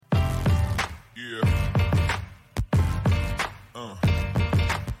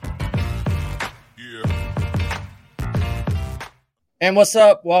And what's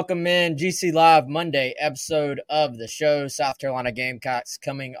up? Welcome in GC Live Monday episode of the show. South Carolina Gamecocks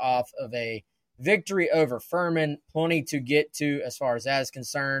coming off of a victory over Furman. Plenty to get to as far as that is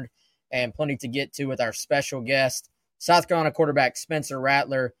concerned, and plenty to get to with our special guest. South Carolina quarterback Spencer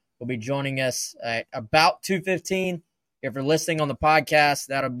Rattler will be joining us at about 2:15. If you're listening on the podcast,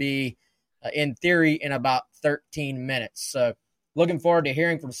 that'll be, in theory, in about 13 minutes. So looking forward to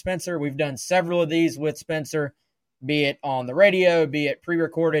hearing from Spencer. We've done several of these with Spencer, be it on the radio, be it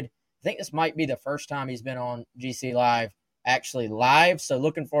pre-recorded. I think this might be the first time he's been on GC Live, actually live. So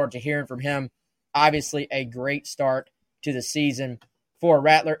looking forward to hearing from him. Obviously, a great start to the season for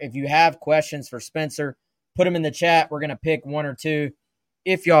Rattler. If you have questions for Spencer, put them in the chat. We're going to pick one or two,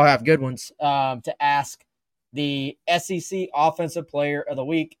 if y'all have good ones, to ask the SEC Offensive Player of the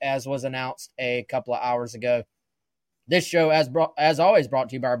Week, as was announced a couple of hours ago. This show, as always, brought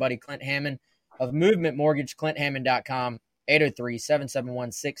to you by our buddy Clint Hammond of Movement Mortgage, ClintHammond.com,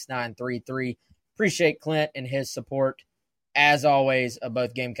 803-771-6933. Appreciate Clint and his support, as always, of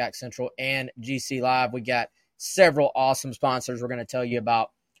both Gamecock Central and GC Live. We got several awesome sponsors we're going to tell you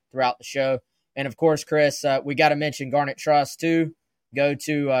about throughout the show. And, of course, Chris, we got to mention Garnet Trust, too. Go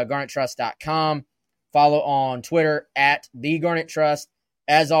to garnettrust.com. Follow on Twitter at @TheGarnetTrust.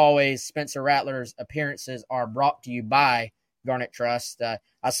 As always, Spencer Rattler's appearances are brought to you by Garnet Trust.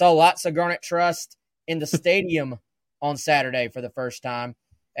 I saw lots of Garnet Trust in the stadium on Saturday for the first time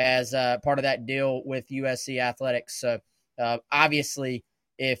as part of that deal with USC Athletics. So, obviously,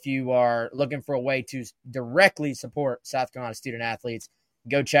 if you are looking for a way to directly support South Carolina student athletes,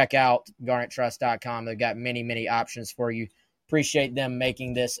 go check out garnettrust.com. They've got many, many options for you. Appreciate them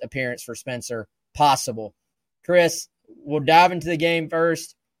making this appearance for Spencer possible. Chris, we'll dive into the game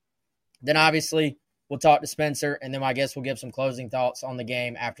first. Then, obviously, we'll talk to Spencer, and then I guess we'll give some closing thoughts on the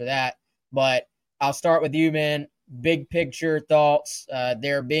game after that. But I'll start with you, man. Big picture thoughts,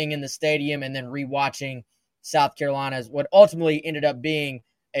 there being in the stadium and then rewatching South Carolina's what ultimately ended up being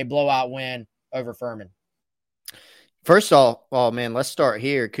a blowout win over Furman. First of all, man, let's start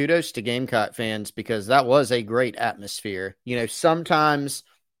here. Kudos to Gamecock fans because that was a great atmosphere. You know, sometimes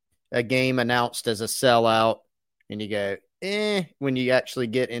a game announced as a sellout and you go, when you actually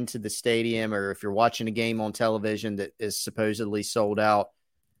get into the stadium or if you're watching a game on television that is supposedly sold out.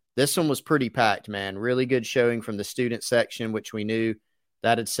 This one was pretty packed, man. Really good showing from the student section, which we knew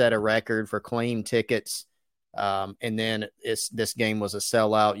that had set a record for claimed tickets. And then this game was a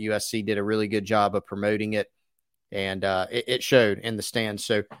sellout. USC did a really good job of promoting it, and it showed in the stands.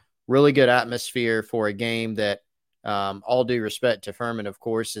 So really good atmosphere for a game that, all due respect to Furman, of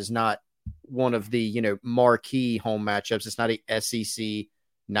course, is not one of the, marquee home matchups. It's not a SEC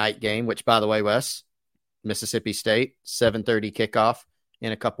night game, which, by the way, Wes, Mississippi State, 7:30 kickoff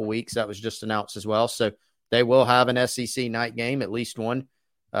in a couple weeks. That was just announced as well. So they will have an SEC night game, at least one,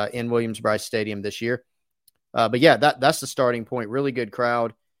 in Williams-Brice Stadium this year. But, yeah, that's the starting point. Really good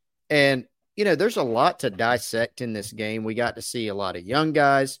crowd. And, there's a lot to dissect in this game. We got to see a lot of young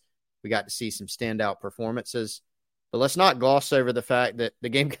guys. We got to see some standout performances. But let's not gloss over the fact that the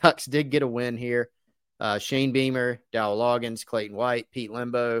Gamecocks did get a win here. Shane Beamer, Dow Loggins, Clayton White, Pete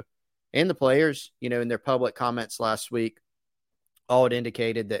Limbo, and the players, in their public comments last week, all had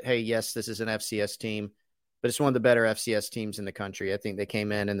indicated that, hey, yes, this is an FCS team, but it's one of the better FCS teams in the country. I think they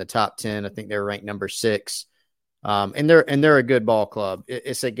came in the top 10. I think they're ranked number 6. And they're a good ball club.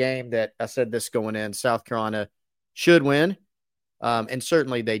 It's a game that I said this going in, South Carolina should win. And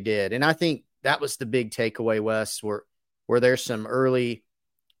certainly they did. And I think that was the big takeaway, Wes, where there's some early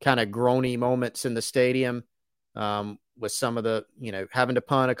kind of groany moments in the stadium with some of the, having to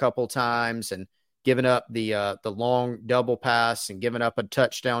punt a couple times and giving up the long double pass and giving up a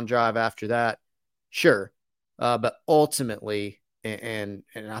touchdown drive after that. Sure. But ultimately, and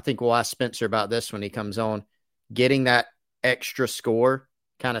I think we'll ask Spencer about this when he comes on, getting that extra score,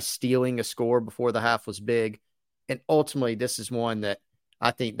 kind of stealing a score before the half was big. And ultimately, this is one that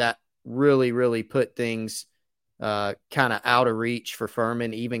I think that really, really put things kind of out of reach for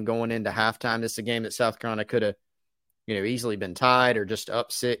Furman, even going into halftime. This is a game that South Carolina could have, easily been tied or just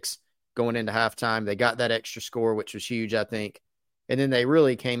up 6 going into halftime. They got that extra score, which was huge, I think. And then they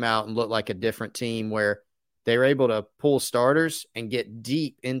really came out and looked like a different team where they were able to pull starters and get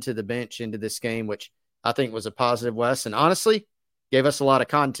deep into the bench into this game, which I think was a positive, Wes. And honestly, gave us a lot of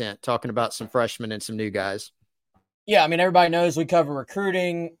content talking about some freshmen and some new guys. Yeah, I mean, everybody knows we cover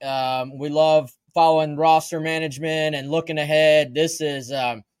recruiting. We love following roster management and looking ahead. This is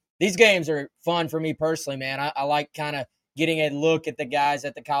these games are fun for me personally, man. I like kind of getting a look at the guys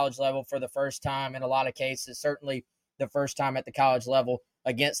at the college level for the first time in a lot of cases, certainly the first time at the college level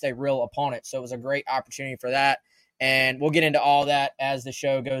against a real opponent. So it was a great opportunity for that. And we'll get into all that as the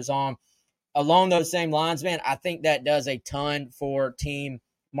show goes on. Along those same lines, man, I think that does a ton for team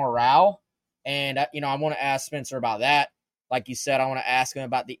morale. And, I want to ask Spencer about that. Like you said, I want to ask him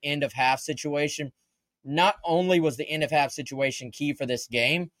about the end of half situation. Not only was the end of half situation key for this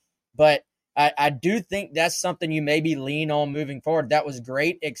game, but I do think that's something you maybe lean on moving forward. That was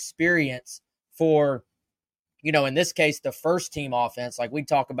great experience for, in this case, the first team offense. Like we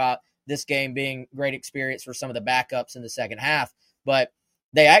talk about this game being great experience for some of the backups in the second half, but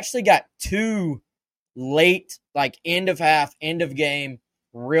they actually got two late, like end of half, end of game,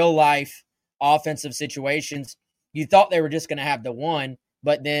 real life offensive situations. You thought they were just going to have the one,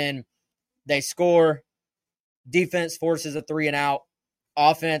 but then they score, defense forces a 3 and out,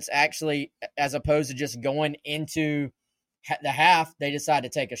 offense actually, as opposed to just going into the half, they decide to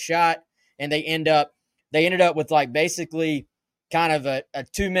take a shot, and they ended up with like basically kind of a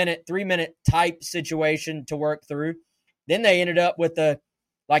 2-minute, 3-minute type situation to work through. Then they ended up with a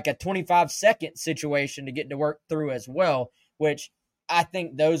 25-second situation to get to work through as well, which I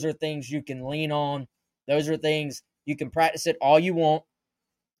think those are things you can lean on. Those are things you can practice it all you want.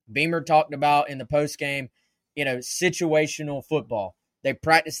 Beamer talked about in the postgame, situational football. They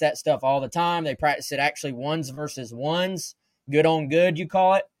practice that stuff all the time. They practice it actually ones versus ones, good on good, you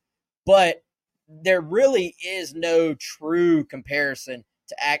call it. But there really is no true comparison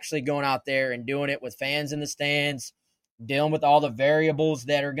to actually going out there and doing it with fans in the stands, dealing with all the variables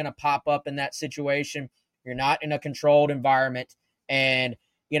that are going to pop up in that situation. You're not in a controlled environment. And,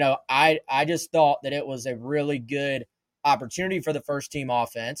 I just thought that it was a really good opportunity for the first team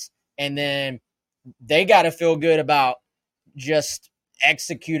offense. And then they got to feel good about just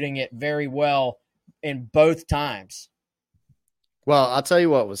executing it very well in both times. Well, I'll tell you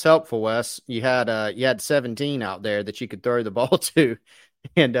what was helpful, Wes. You had 17 out there that you could throw the ball to,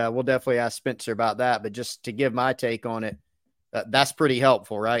 and we'll definitely ask Spencer about that. But just to give my take on it, that's pretty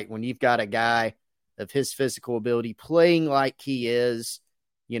helpful, right? When you've got a guy of his physical ability playing like he is,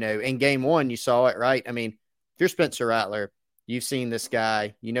 in game one, you saw it, right? I mean, if you're Spencer Rattler, you've seen this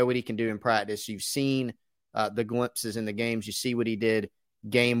guy, you know what he can do in practice. You've seen the glimpses in the games. You see what he did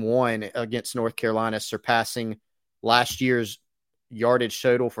game one against North Carolina, surpassing last year's yardage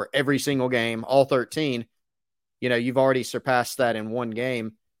total for every single game, all 13. You've already surpassed that in one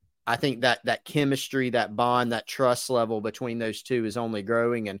game. I think that chemistry, that bond, that trust level between those two is only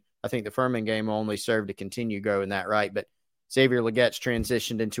growing. And I think the Furman game will only serve to continue growing that, right? But Xavier Legette's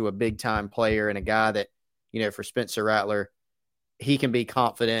transitioned into a big-time player and a guy that, for Spencer Rattler, he can be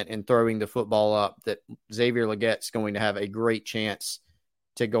confident in throwing the football up, that Xavier Legette's going to have a great chance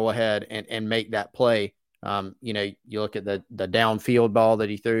to go ahead and make that play. You look at the downfield ball that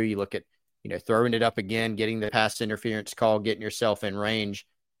he threw, you look at, throwing it up again, getting the pass interference call, getting yourself in range.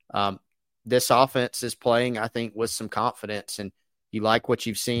 This offense is playing, I think, with some confidence, and you like what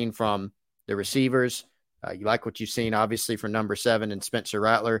you've seen from the receivers. You like what you've seen, obviously, from number 7 and Spencer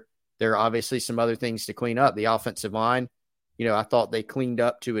Rattler. There are obviously some other things to clean up. The offensive line, I thought they cleaned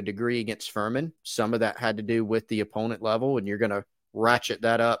up to a degree against Furman. Some of that had to do with the opponent level, and you're going to ratchet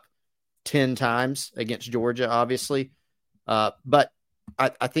that up 10 times against Georgia, obviously. But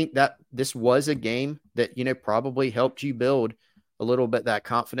I think that this was a game that, probably helped you build a little bit that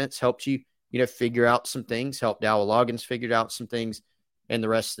confidence, helped you, figure out some things, helped Dowell Loggins figured out some things and the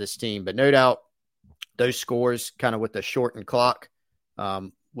rest of this team. But no doubt those scores kind of with the shortened clock,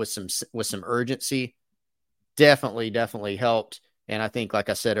 with some urgency, definitely helped. And I think, like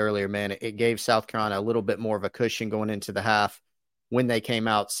I said earlier, man, it gave South Carolina a little bit more of a cushion going into the half. When they came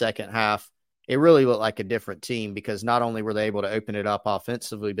out second half, it really looked like a different team, because not only were they able to open it up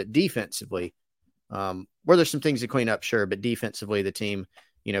offensively, but defensively, were there some things to clean up? Sure. But defensively, the team,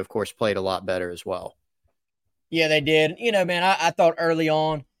 of course, played a lot better as well. Yeah, they did. Man, I thought early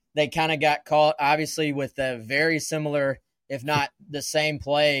on they kind of got caught, obviously, with a very similar, if not the same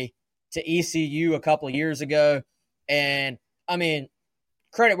play to ECU a couple of years ago. And, I mean,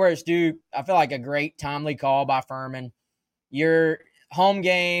 credit where it's due. I feel like a great timely call by Furman. Your home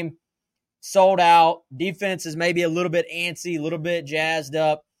game, sold out, defense is maybe a little bit antsy, a little bit jazzed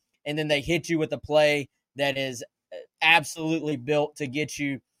up, and then they hit you with a play that is absolutely built to get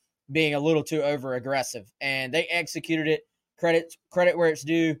you being a little too over-aggressive. And they executed it. Credit where it's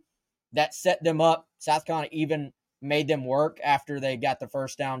due. That set them up. South Carolina even made them work after they got the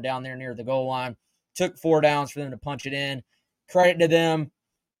first down there near the goal line. Took 4 downs for them to punch it in. Credit to them.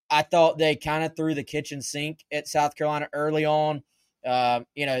 I thought they kind of threw the kitchen sink at South Carolina early on.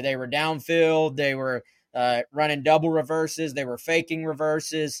 They were downfield. They were running double reverses. They were faking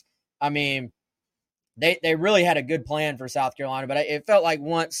reverses. I mean, they really had a good plan for South Carolina, but it felt like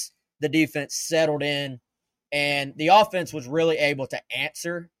once the defense settled in and the offense was really able to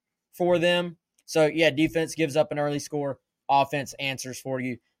answer for them. So, yeah, defense gives up an early score. Offense answers for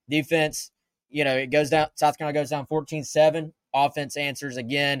you. Defense, it goes down. South Carolina goes down 14-7. Offense answers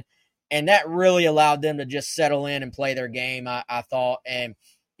again. And that really allowed them to just settle in and play their game, I thought. And,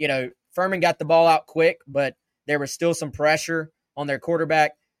 Furman got the ball out quick, but there was still some pressure on their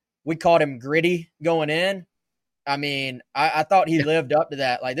quarterback. We called him gritty going in. I mean, I thought he lived up to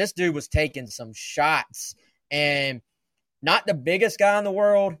that. Like, this dude was taking some shots. And not the biggest guy in the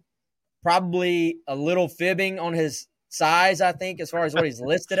world, probably a little fibbing on his size, I think, as far as what he's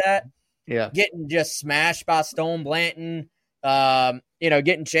listed at. Yeah. Getting just smashed by Stone Blanton,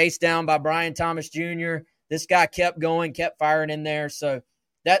 getting chased down by Brian Thomas Jr. This guy kept going, kept firing in there. So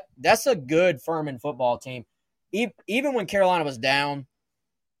that's a good Furman football team. Even when Carolina was down,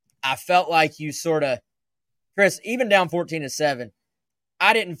 I felt like you sort of, Chris, even down 14-7,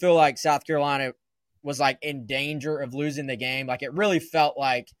 I didn't feel like South Carolina was like in danger of losing the game. Like, it really felt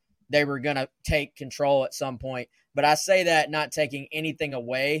like they were going to take control at some point. But I say that not taking anything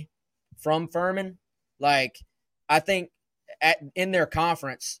away from Furman. Like, I think in their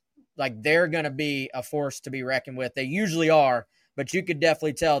conference, like, they're going to be a force to be reckoned with. They usually are, but you could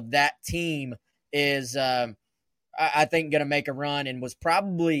definitely tell that team is, I think, going to make a run, and was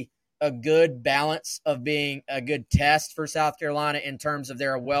probably a good balance of being a good test for South Carolina in terms of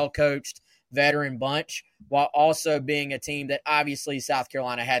they're a well-coached veteran bunch, while also being a team that obviously South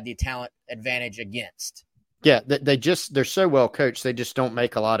Carolina had the talent advantage against. Yeah, they're so well coached. They just don't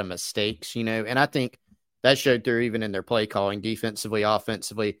make a lot of mistakes, and I think that showed through even in their play calling, defensively,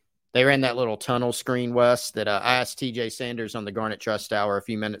 offensively. They ran that little tunnel screen, Wes, that I asked TJ Sanders on the Garnet Trust Hour a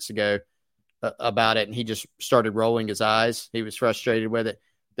few minutes ago about it, and he just started rolling his eyes. He was frustrated with it.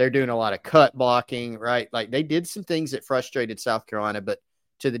 They're doing a lot of cut blocking, right? Like, they did some things that frustrated South Carolina, but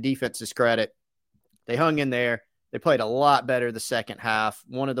to the defense's credit, they hung in there. They played a lot better the second half.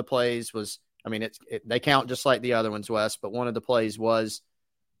 One of the plays was, I mean, they count just like the other ones, Wes, but one of the plays was,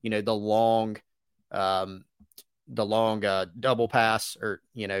 the long double pass, or,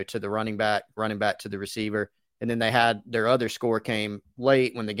 to the running back to the receiver. And then they had their other score came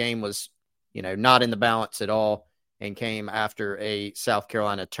late when the game was, not in the balance at all, and came after a South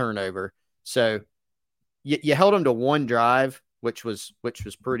Carolina turnover. So you held them to one drive, which was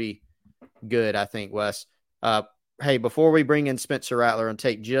pretty good, I think, Wes. Hey, before we bring in Spencer Rattler, and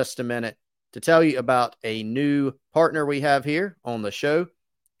take just a minute to tell you about a new partner we have here on the show.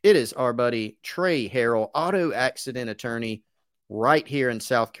 It is our buddy Trey Harrell, auto accident attorney right here in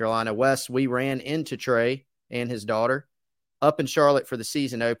South Carolina. Wes, we ran into Trey and his daughter up in Charlotte for the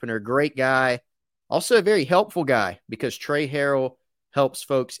season opener. Great guy. Also a very helpful guy, because Trey Harrell helps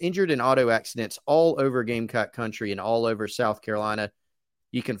folks injured in auto accidents all over Gamecock country and all over South Carolina.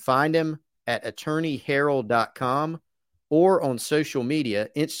 You can find him at attorneyharrell.com or on social media,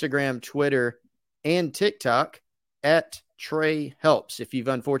 Instagram, Twitter, and TikTok at Trey Helps. If you've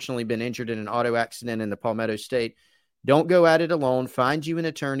unfortunately been injured in an auto accident in the Palmetto State, don't go at it alone. Find you an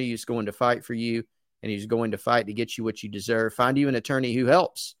attorney who's going to fight for you, and who's going to fight to get you what you deserve. Find you an attorney who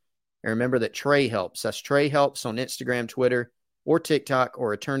helps. And remember that Trey Helps. That's Trey Helps on Instagram, Twitter, or TikTok,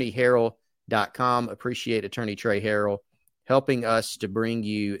 or attorneyharrell.com. Appreciate attorney Trey Harrell helping us to bring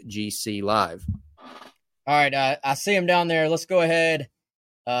you GC Live. All right, I see him down there. Let's go ahead.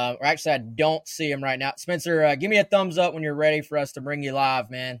 Or actually, I don't see him right now. Spencer, give me a thumbs up when you're ready for us to bring you live,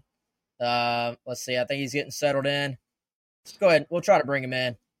 man. Let's see. I think he's getting settled in. Let's go ahead. We'll try to bring him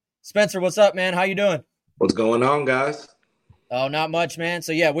in. Spencer, what's up, man? How you doing? What's going on, guys? Oh, not much, man.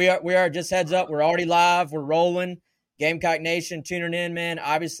 So, yeah, we are just heads up. We're already live. We're rolling. Gamecock Nation tuning in, man.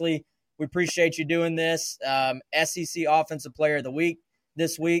 Obviously, we appreciate you doing this. SEC Offensive Player of the Week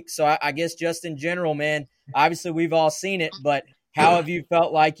this week. So, I guess just in general, man, obviously we've all seen it, but how have you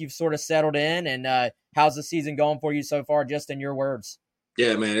felt like you've sort of settled in, and how's the season going for you so far, just in your words?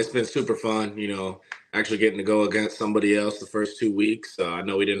 Yeah, man, it's been super fun, actually getting to go against somebody else the first 2 weeks. I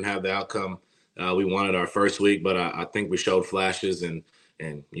know we didn't have the outcome we wanted our first week, but I think we showed flashes and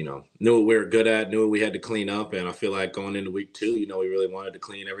knew what we were good at, knew what we had to clean up. And I feel like going into week 2, we really wanted to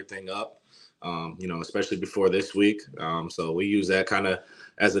clean everything up, especially before this week. So we use that kind of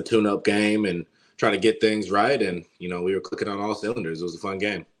as a tune-up game and try to get things right. And, we were clicking on all cylinders. It was a fun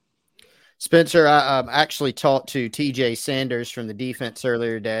game. Spencer, I actually talked to TJ Sanders from the defense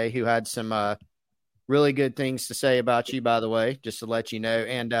earlier today, who had some really good things to say about you, by the way, just to let you know.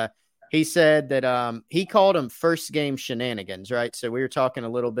 And he said that he called them first game shenanigans, right? So we were talking a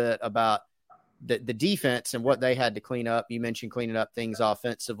little bit about the defense and what they had to clean up. You mentioned cleaning up things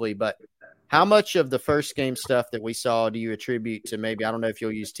offensively, but How much of the first game stuff that we saw do you attribute to maybe, I don't know if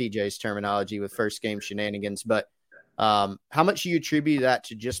you'll use TJ's terminology with first game shenanigans, but how much do you attribute that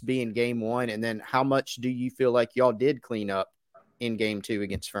to just being game one? And then how much do you feel like y'all did clean up in game two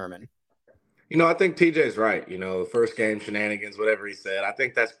against Furman? I think TJ's right. The first game shenanigans, whatever he said, I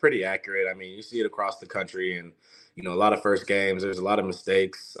think that's pretty accurate. I mean, you see it across the country, and a lot of first games, there's a lot of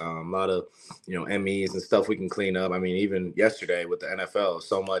mistakes, a lot of MEs and stuff we can clean up. I mean, even yesterday with the NFL,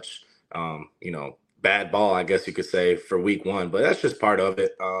 so much bad ball, I guess you could say, for week one, but that's just part of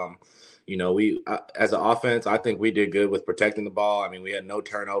it. We as an offense, I think we did good with protecting the ball. I mean, we had no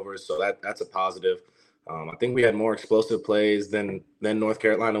turnovers, so that's a positive. I think we had more explosive plays than North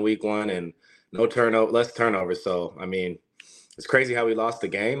Carolina week one, and less turnovers. So, I mean, it's crazy how we lost the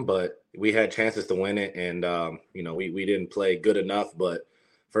game, but we had chances to win it, and we didn't play good enough. But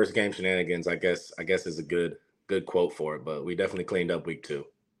first game shenanigans, I guess is a good quote for it. But we definitely cleaned up week two.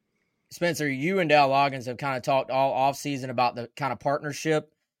 Spencer, you and Dale Loggins have kind of talked all offseason about the kind of partnership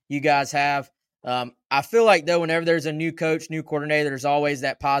you guys have. I feel like, though, whenever there's a new coach, new coordinator, there's always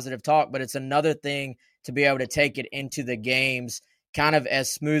that positive talk, but it's another thing to be able to take it into the games kind of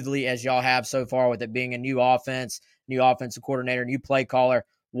as smoothly as y'all have so far, with it being a new offense, new offensive coordinator, new play caller.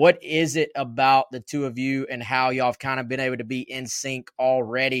 What is it about the two of you and how y'all have kind of been able to be in sync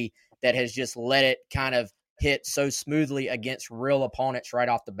already that has just let it kind of hit so smoothly against real opponents right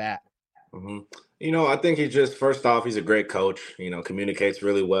off the bat? Mm-hmm. I think first off, he's a great coach, communicates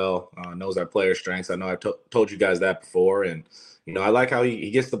really well, knows our player strengths. I know I've told you guys that before. And, I like how he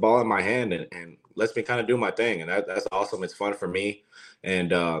gets the ball in my hand and lets me kind of do my thing. And that's awesome. It's fun for me.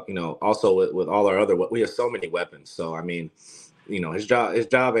 And, also with all our we have so many weapons. So, I mean, his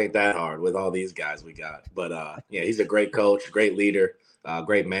job ain't that hard with all these guys we got. But, yeah, he's a great coach, great leader,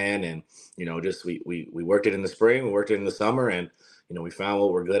 great man. And, we worked it in the spring, we worked it in the summer, and, we found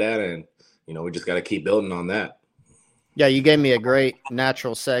what we're good at. And, we just got to keep building on that. Yeah, you gave me a great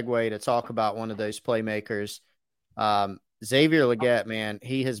natural segue to talk about one of those playmakers. Xavier Legette, man,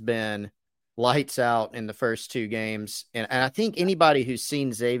 he has been lights out in the first two games. And I think anybody who's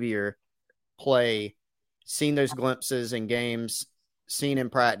seen Xavier play, seen those glimpses in games, seen in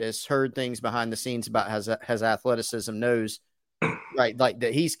practice, heard things behind the scenes about his athleticism, knows, right, like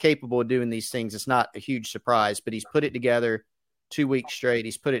that he's capable of doing these things. It's not a huge surprise, but he's put it together 2 weeks straight.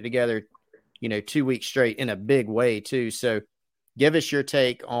 He's put it together 2 weeks straight in a big way too. So give us your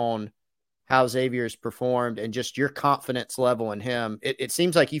take on how Xavier's performed and just your confidence level in him. It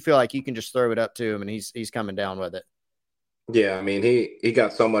seems like you feel like you can just throw it up to him and he's coming down with it. Yeah. I mean, he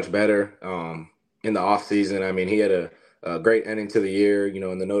got so much better in the off season. I mean, he had a great ending to the year,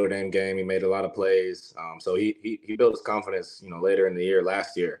 in the Notre Dame game. He made a lot of plays. So he built his confidence, later in the year,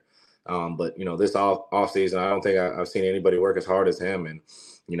 last year. But this off season, I don't think I've seen anybody work as hard as him. And,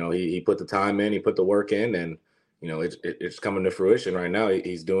 he put the time in, he put the work in, and, it's coming to fruition right now.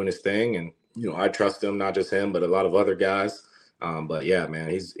 He's doing his thing, and, I trust him, not just him, but a lot of other guys. But yeah, man,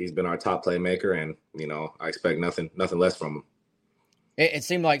 he's been our top playmaker, and, I expect nothing less from him. It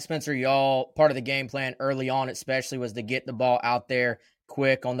seemed like, Spencer, y'all, part of the game plan early on especially was to get the ball out there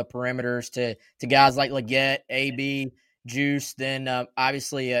quick on the perimeters to guys like Legette, AB, Juice. Then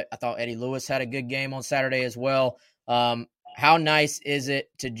obviously I thought Eddie Lewis had a good game on Saturday as well. How nice is it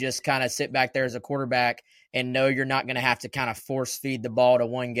to just kind of sit back there as a quarterback and know you're not going to have to kind of force feed the ball to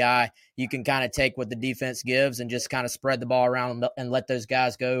one guy? You can kind of take what the defense gives and just kind of spread the ball around and let those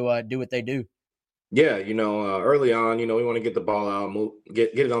guys go do what they do. Yeah, early on, we want to get the ball out,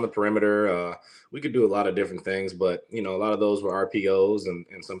 get it on the perimeter. We could do a lot of different things, but, a lot of those were RPOs and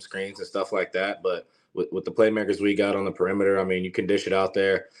some screens and stuff like that. But with the playmakers we got on the perimeter, I mean, you can dish it out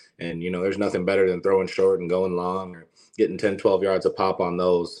there, and, there's nothing better than throwing short and going long or getting 10, 12 yards a pop on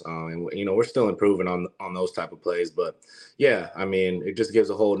those. And, we're still improving on those type of plays. But, yeah, I mean, it just gives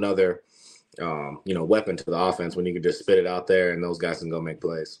a whole nother, weapon to the offense when you can just spit it out there and those guys can go make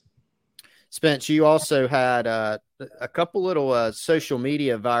plays. Spence, you also had a couple little social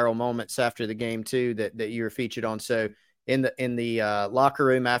media viral moments after the game too that you were featured on. So in the locker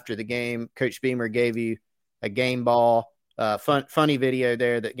room after the game, Coach Beamer gave you a game ball, funny video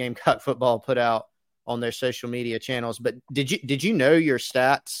there that Gamecock football put out on their social media channels. But did you know your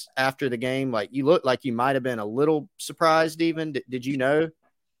stats after the game? Like, you looked like you might have been a little surprised even. Did you know?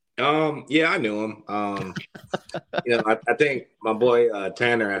 Yeah, I knew him. I think my boy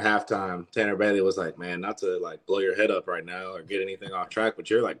Tanner at halftime, Tanner Bailey was like, man, not to like blow your head up right now or get anything off track, but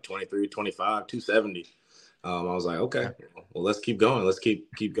you're like 23, 25, 270. I was like, okay, well, let's keep going. Let's keep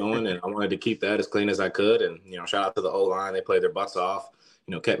going. And I wanted to keep that as clean as I could. And, shout out to the O-line. They played their butts off,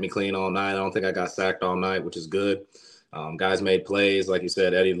 kept me clean all night. I don't think I got sacked all night, which is good. Guys made plays, like you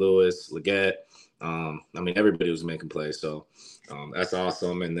said, Eddie Lewis, Leggett. Everybody was making plays. So that's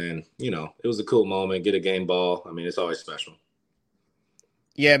awesome. And then, it was a cool moment. Get a game ball. It's always special.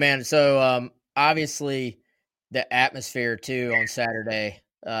 Yeah, man. So obviously the atmosphere too on Saturday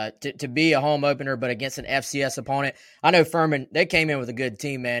to be a home opener, but against an FCS opponent. I know Furman, they came in with a good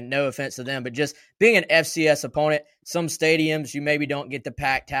team, man. No offense to them, but just being an FCS opponent, some stadiums you maybe don't get the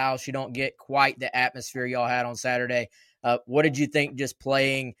packed house, you don't get quite the atmosphere y'all had on Saturday. What did you think just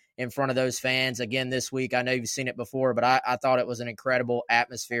playing in front of those fans again this week? I know you've seen it before, but I thought it was an incredible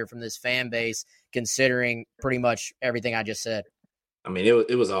atmosphere from this fan base, considering pretty much everything I just said.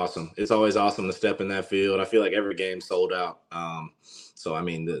 It was awesome. It's always awesome to step in that field. I feel like every game sold out.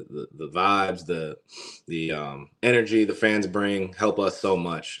 The vibes, the energy the fans bring help us so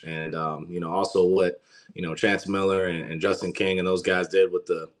much. And, also what, Chance Miller and Justin King and those guys did with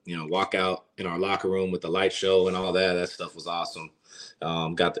the, walkout in our locker room with the light show and all that stuff was awesome.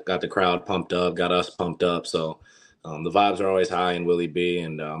 Got the crowd pumped up, got us pumped up. So the vibes are always high in Willie B,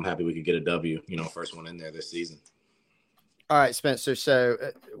 and I'm happy we could get a W, first one in there this season. All right, Spencer. So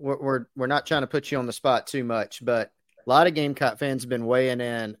we're not trying to put you on the spot too much, but a lot of Gamecock fans have been weighing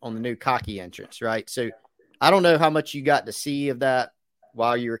in on the new Cocky entrance, right? So I don't know how much you got to see of that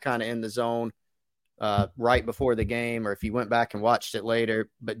while you were kind of in the zone right before the game, or if you went back and watched it later.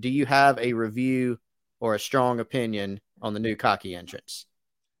 But do you have a review or a strong opinion on the new Cocky entrance?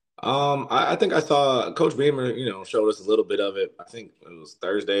 I think I saw Coach Beamer, showed us a little bit of it. I think it was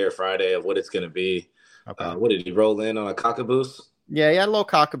Thursday or Friday of what it's going to be. Okay. What did he roll in on a cockaboose? Yeah, he had a little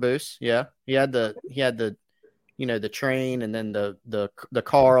cockaboose. Yeah, he had the the train, and then the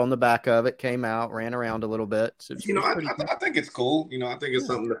car on the back of it came out, ran around a little bit. So I think it's cool. I think it's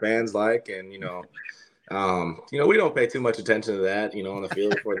something the fans like, and we don't pay too much attention to that, on the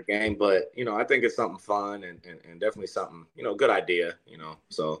field before the game, but I think it's something fun and definitely something, good idea,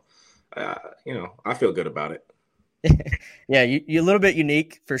 So, I feel good about it. Yeah, you're a little bit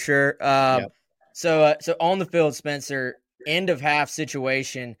unique for sure. Yep. So on the field, Spencer, end of half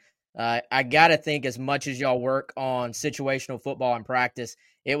situation. I got to think as much as y'all work on situational football in practice,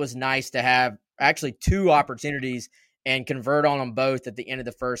 it was nice to have actually two opportunities and convert on them both at the end of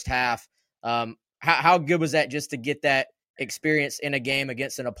the first half. How good was that just to get that experience in a game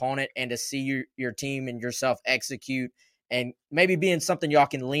against an opponent and to see your team and yourself execute and maybe being something y'all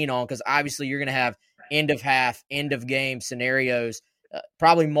can lean on? Because obviously you're going to have end of half, end of game scenarios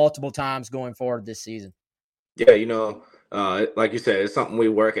probably multiple times going forward this season. Yeah, like you said, it's something we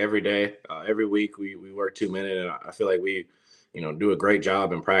work every day. Every week we work 2 minutes, and I feel like we, do a great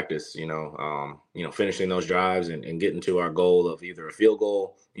job in practice, finishing those drives and getting to our goal of either a field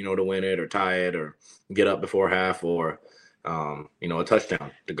goal, to win it or tie it or get up before half or, a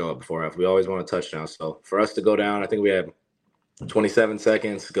touchdown to go up before half. We always want a touchdown. So for us to go down, I think we had 27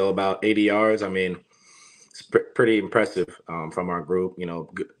 seconds, go about 80 yards. It's pretty impressive from our group.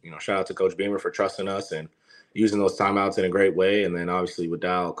 Shout out to Coach Beamer for trusting us and using those timeouts in a great way. And then obviously with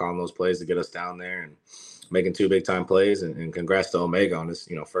Dow calling those plays to get us down there and making two big time plays. And congrats to Omega on this,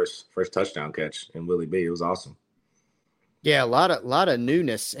 first touchdown catch in Willie B. It was awesome. Yeah, a lot of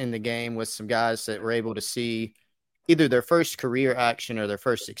newness in the game with some guys that were able to see either their first career action or their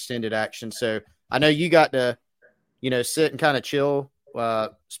first extended action. So I know you got to, sit and kind of chill.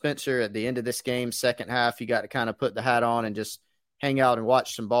 Spencer, at the end of this game, second half, you got to kind of put the hat on and just hang out and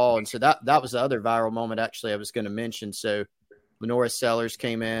watch some ball. And so that was the other viral moment, actually, I was going to mention. So Lenoris Sellers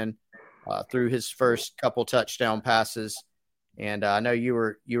came in, threw his first couple touchdown passes. And I know you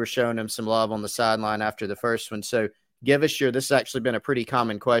were showing him some love on the sideline after the first one. So give us this has actually been a pretty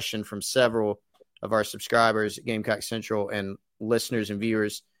common question from several of our subscribers at Gamecock Central and listeners and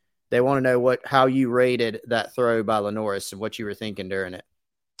viewers. They want to know how you rated that throw by Lenoris and what you were thinking during it.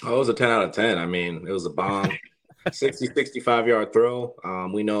 Oh, it was a 10 out of 10. It was a bomb, 65-yard throw.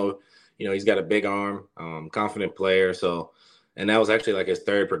 We know, he's got a big arm, confident player. So, and that was actually like his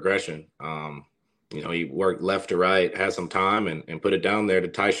third progression. He worked left to right, had some time and put it down there to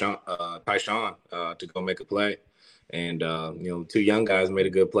Tyshawn to go make a play. And, two young guys made a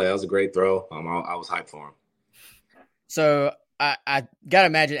good play. That was a great throw. I was hyped for him. So I got to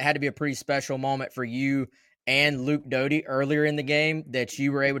imagine it had to be a pretty special moment for you and Luke Doty earlier in the game that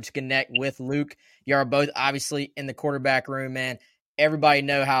you were able to connect with Luke. You are both obviously in the quarterback room, man. Everybody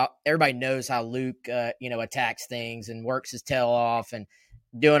knows how Luke, attacks things and works his tail off and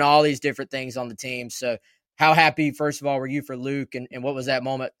doing all these different things on the team. So how happy, first of all, were you for Luke? And what was that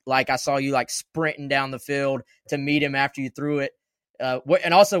moment like? I saw you sprinting down the field to meet him after you threw it.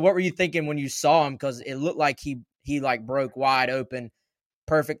 And also, what were you thinking when you saw him? Because it looked like he broke wide open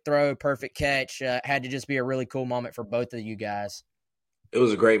perfect throw, perfect catch. Had to just be a really cool moment for both of you guys. It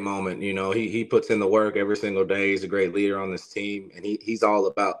was a great moment. You know, he puts in the work every single day. He's a great leader on this team, and he's all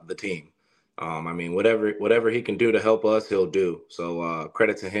about the team. I mean, whatever he can do to help us, he'll do. So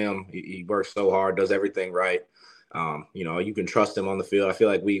credit to him. He works so hard, does everything right. You know, you can trust him on the field. I feel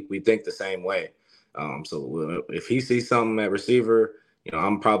like we think the same way. So if he sees something at receiver, you know,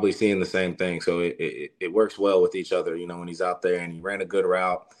 I'm probably seeing the same thing. So it works well with each other. You know, when he's out there and he ran a good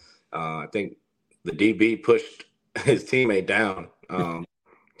route, I think the DB pushed his teammate down.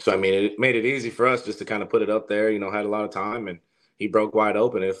 So I mean, it made it easy for us just to kind of put it up there. You know, had a lot of time, and he broke wide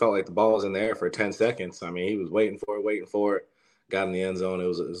open. It felt like the ball was in the air for 10 seconds. I mean, he was waiting for it, got in the end zone. It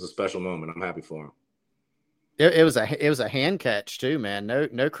was a special moment. I'm happy for him. It was a hand catch too, man.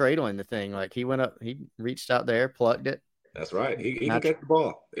 No cradling the thing. Like he went up, he reached out there, plucked it. That's right. He can catch the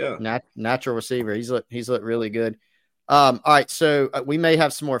ball. Yeah. Natural receiver. He's looked really good. All right, so we may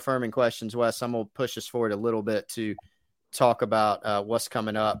have some more Furman questions, Wes. I'm gonna push us forward a little bit to talk about what's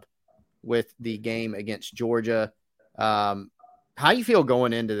coming up with the game against Georgia. How you feel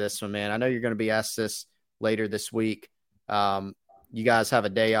going into this one, man? I know you're going to be asked this later this week. You guys have a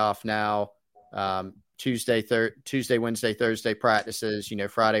day off now. Tuesday, Wednesday, Thursday practices. You know,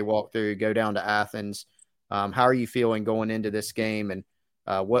 Friday walkthrough. Go down to Athens. How are you feeling going into this game? And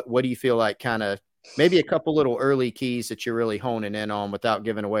what do you feel like? Kind of maybe a couple little early keys that you're really honing in on without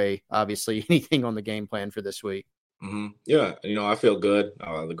giving away, obviously, anything on the game plan for this week. Mm-hmm. Yeah, you know, I feel good.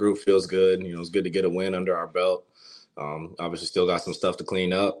 The group feels good. You know, it's good to get a win under our belt. Obviously, still got some stuff to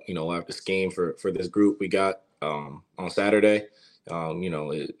clean up. You know, we'll have to scheme for this group we got on Saturday. You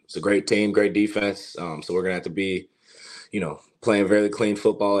know, it's a great team, great defense. So we're gonna have to be, you know, playing very clean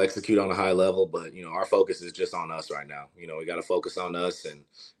football, execute on a high level. But you know, our focus is just on us right now. You know, we got to focus on us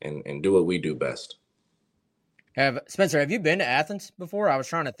and do what we do best. Spencer, have you been to Athens before? I was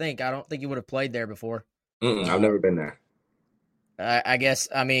trying to think. I don't think you would have played there before. I've never been there. I guess,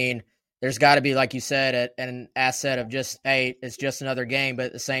 I mean, there's got to be, like you said, an asset of just, hey, it's just another game. But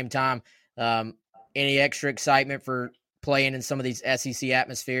at the same time, any extra excitement for playing in some of these SEC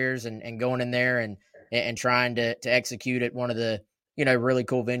atmospheres and going in there and trying to execute at one of the, you know, really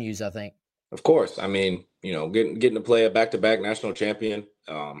cool venues, I think. Of course. I mean, you know, getting to play a back-to-back national champion,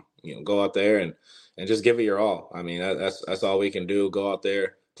 you know, go out there and just give it your all. I mean, that's all we can do. Go out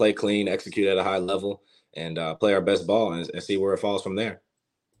there, play clean, execute at a high level, and play our best ball and see where it falls from there.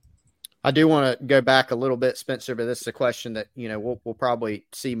 I do want to go back a little bit, Spencer, but this is a question that, you know, we'll probably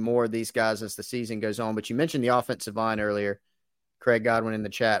see more of these guys as the season goes on. But you mentioned the offensive line earlier. Craig Godwin in the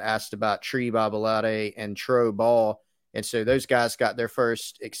chat asked about Tree Babalade and Tro Ball. And so those guys got their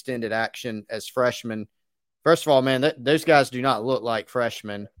first extended action as freshmen. First of all, man, those guys do not look like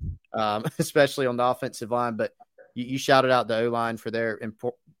freshmen, especially on the offensive line. But you shouted out the O-line for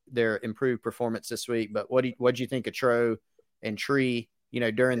their improved performance this week. But what'd you think of Tro and Tree, you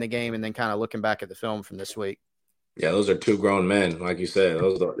know, during the game and then kind of looking back at the film from this week? Yeah, those are two grown men, like you said.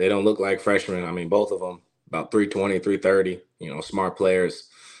 They don't look like freshmen. I mean, both of them about 320, 330, you know, smart players.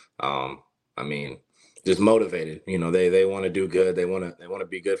 I mean, just motivated. You know, they want to do good. They want to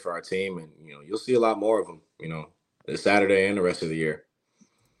be good for our team. And, you know, you'll see a lot more of them, you know, this Saturday and the rest of the year.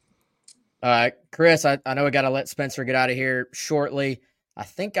 Chris, I know we got to let Spencer get out of here shortly. I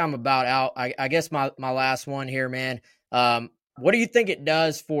think I'm about out. I guess my last one here, man. What do you think it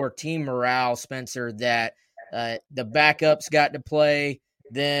does for team morale, Spencer, that the backups got to play?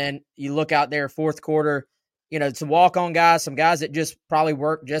 Then you look out there fourth quarter, you know, some walk-on guys, some guys that just probably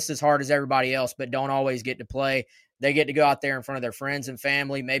work just as hard as everybody else, but don't always get to play. They get to go out there in front of their friends and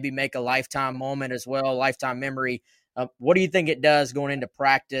family, maybe make a lifetime moment as well, lifetime memory. What do you think it does going into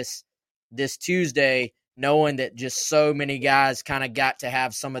practice this Tuesday, knowing that just so many guys kind of got to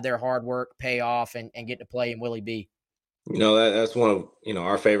have some of their hard work pay off and get to play in Willie B? You know, that's one of, you know,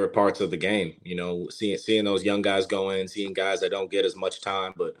 our favorite parts of the game, you know, seeing those young guys go in, seeing guys that don't get as much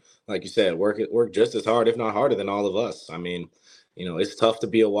time, but like you said, work just as hard, if not harder than all of us. I mean, you know, it's tough to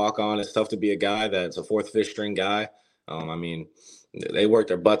be a walk-on. It's tough to be a guy that's a fourth, fifth string guy. I mean, they work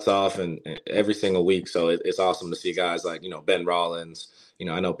their butts off and every single week. So it's awesome to see guys like, you know, Ben Rollins, you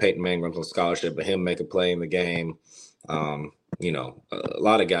know, I know Peyton Mangum's on scholarship, but him make a play in the game. You know, a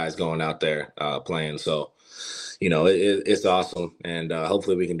lot of guys going out there playing. So, you know, it's awesome, and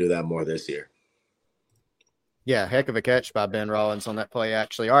hopefully we can do that more this year. Yeah, heck of a catch by Ben Rollins on that play,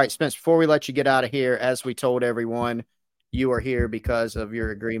 actually. All right, Spence, before we let you get out of here, as we told everyone, you are here because of your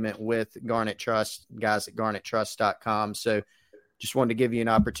agreement with Garnet Trust, guys at garnettrust.com. So just wanted to give you an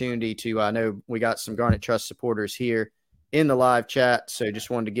opportunity to, I know we got some Garnet Trust supporters here in the live chat, so just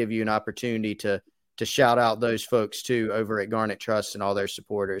wanted to give you an opportunity to to shout out those folks too over at Garnet Trust and all their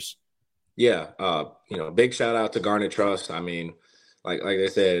supporters. Yeah, big shout out to Garnet Trust. I mean, like I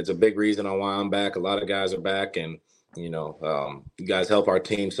said, it's a big reason on why I'm back. A lot of guys are back, and you guys help our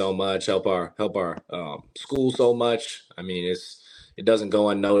team so much, help our school so much. I mean, it doesn't go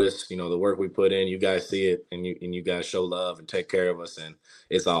unnoticed. The work we put in, you guys see it, and you guys show love and take care of us, and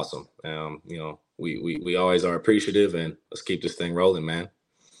it's awesome. We always are appreciative, and let's keep this thing rolling, man.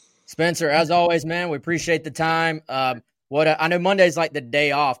 Spencer, as always, man, we appreciate the time. I know Monday's like the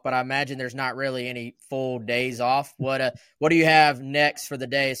day off, but I imagine there's not really any full days off. What do you have next for the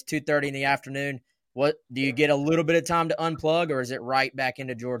day? It's 2:30 in the afternoon. What do you get a little bit of time to unplug, or is it right back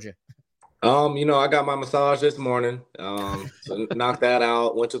into Georgia? I got my massage this morning. So knocked that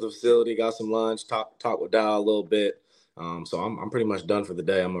out, went to the facility, got some lunch, talk with Dow a little bit. So I'm pretty much done for the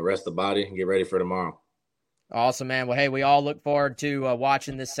day. I'm gonna rest the body and get ready for tomorrow. Awesome, man. Well, hey, we all look forward to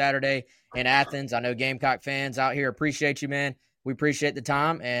watching this Saturday in Athens. I know Gamecock fans out here appreciate you, man. We appreciate the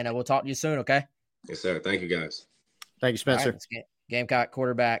time, and we'll talk to you soon, okay? Yes, sir. Thank you, guys. Thank you, Spencer. Right, Gamecock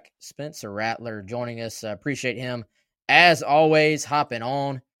quarterback Spencer Rattler joining us. Appreciate him. As always, hopping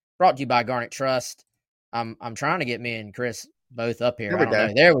on. Brought to you by Garnet Trust. I'm trying to get me and Chris both up here.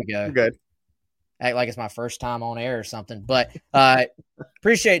 There we go. We're good. Act like it's my first time on air or something. But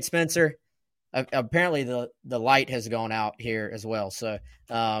appreciate Spencer. Apparently the light has gone out here as well. So,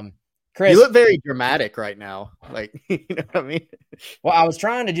 Chris, you look very dramatic right now. Like, you know what I mean? Well, I was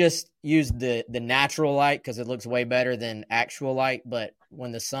trying to just use the natural light because it looks way better than actual light. But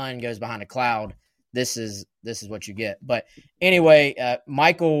when the sun goes behind a cloud, this is what you get. But anyway,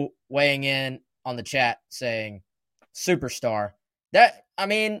 Michael weighing in on the chat saying superstar.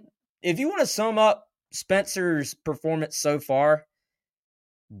 If you want to sum up Spencer's performance so far,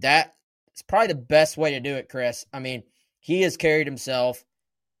 that it's probably the best way to do it, Chris. I mean, he has carried himself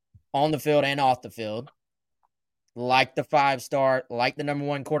on the field and off the field like the 5-star, like the number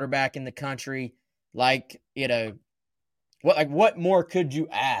 1 quarterback in the country. What more could you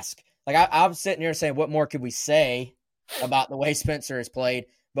ask? Like I'm sitting here saying, what more could we say about the way Spencer has played?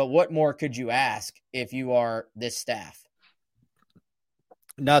 But what more could you ask if you are this staff?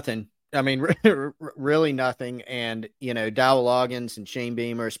 Nothing. I mean, really nothing. And, Dow Loggins and Shane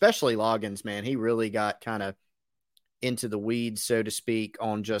Beamer, especially Loggins, man, he really got kind of into the weeds, so to speak,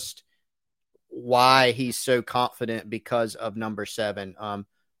 on just why he's so confident because of number 7.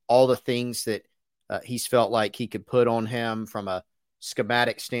 All the things that he's felt like he could put on him from a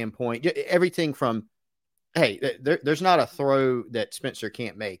schematic standpoint, everything from, hey, there's not a throw that Spencer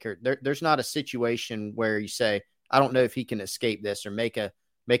can't make, or there's not a situation where you say, I don't know if he can escape this or make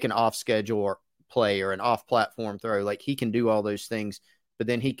an off-schedule or play or an off-platform throw. Like, he can do all those things, but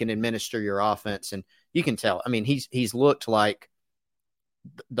then he can administer your offense. And you can tell. I mean, he's looked like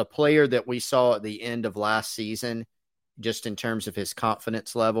the player that we saw at the end of last season, just in terms of his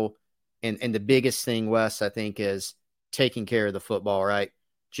confidence level. And the biggest thing, Wes, I think, is taking care of the football, right?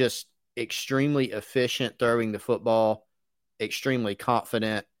 Just extremely efficient throwing the football, extremely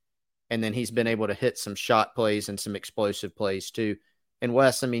confident. And then he's been able to hit some shot plays and some explosive plays too. And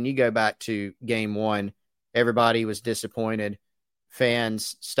Wes, I mean, you go back to game 1, everybody was disappointed.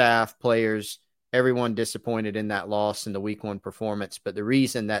 Fans, staff, players, everyone disappointed in that loss in the week 1 performance. But the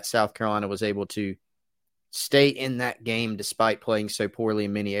reason that South Carolina was able to stay in that game despite playing so poorly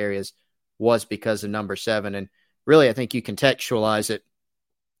in many areas was because of number 7. And really, I think you contextualize it.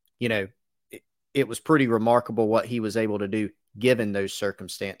 It was pretty remarkable what he was able to do given those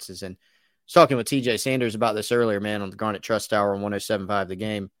circumstances. And I was talking with TJ Sanders about this earlier, man, on the Garnet Trust Hour on 107.5 The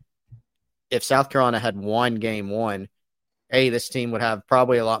Game. If South Carolina had won game 1, A, this team would have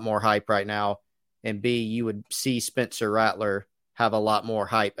probably a lot more hype right now, and B, you would see Spencer Rattler have a lot more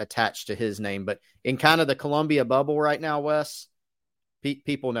hype attached to his name. But in kind of the Columbia bubble right now, Wes,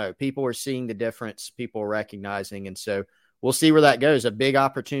 people know. People are seeing the difference. People are recognizing. And so we'll see where that goes. A big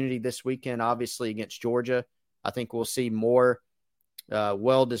opportunity this weekend, obviously, against Georgia. I think we'll see more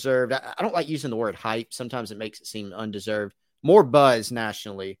well-deserved. I don't like using the word hype. Sometimes it makes it seem undeserved. More buzz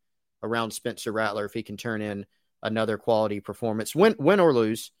nationally around Spencer Rattler if he can turn in another quality performance, win or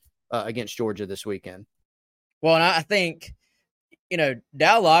lose, against Georgia this weekend. Well, and I think,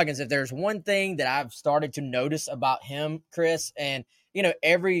 Dow Loggins, if there's one thing that I've started to notice about him, Chris, and,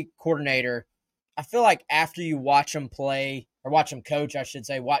 every coordinator, I feel like after you watch them play, or watch them coach, I should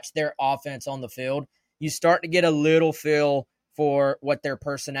say, watch their offense on the field, you start to get a little feel for what their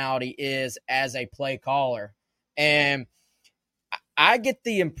personality is as a play caller. And I get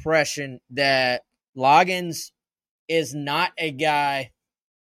the impression that Loggins is not a guy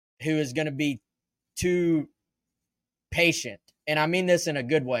who is going to be too patient. And I mean this in a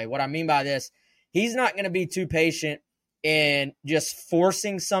good way. What I mean by this, he's not going to be too patient in just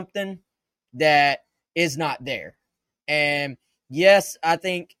forcing something that is not there. And yes, I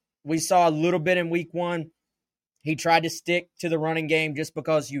think we saw a little bit in week 1. He tried to stick to the running game just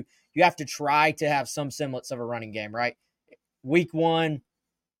because you have to try to have some semblance of a running game, right? Week 1,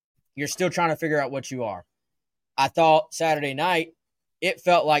 you're still trying to figure out what you are. I thought Saturday night, it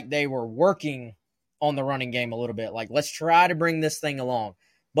felt like they were working on the running game a little bit. Like, let's try to bring this thing along.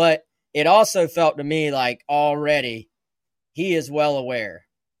 But it also felt to me like already he is well aware.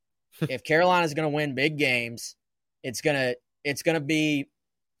 If Carolina's going to win big games, it's going to be,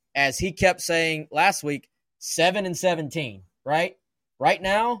 as he kept saying last week, 7-17, right? Right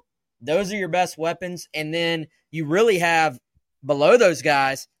now, those are your best weapons. And then you really have below those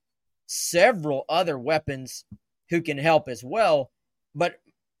guys several other weapons who can help as well, but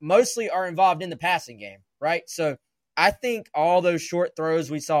mostly are involved in the passing game, right? So I think all those short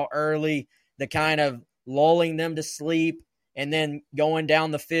throws we saw early, the kind of lulling them to sleep and then going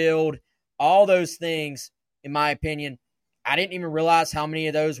down the field, all those things, in my opinion, I didn't even realize how many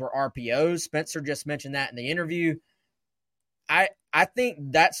of those were RPOs. Spencer just mentioned that in the interview. I think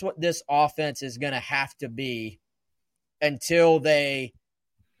that's what this offense is going to have to be until they,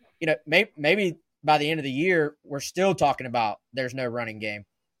 maybe by the end of the year, we're still talking about there's no running game.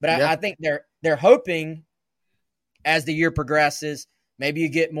 But I think they're hoping as the year progresses, maybe you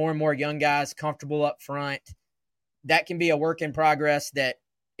get more and more young guys comfortable up front. That can be a work in progress. That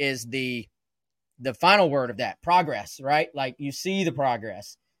is the final word of that, progress, right? Like, you see the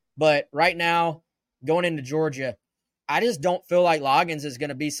progress. But right now, going into Georgia, I just don't feel like Loggins is going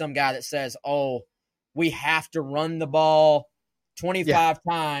to be some guy that says, oh, we have to run the ball 25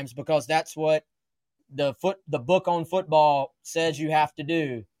 times because that's what the book on football says you have to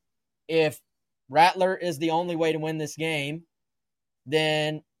do. If Rattler is the only way to win this game,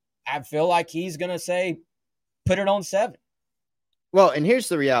 then I feel like he's going to say, put it on 7. Well, and here's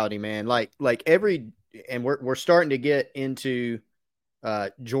the reality, man. And we're starting to get into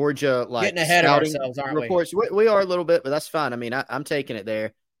Georgia, like getting ahead of ourselves, aren't reports. We are a little bit, but that's fine. I mean, I'm taking it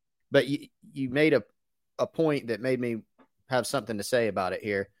there. But you made a point that made me have something to say about it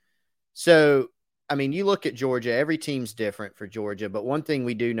here. So, I mean, you look at Georgia, every team's different for Georgia, but one thing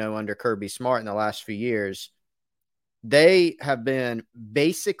we do know under Kirby Smart in the last few years, they have been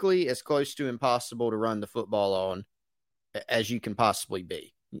basically as close to impossible to run the football on as you can possibly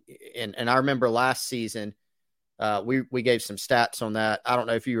be. And I remember last season, we gave some stats on that. I don't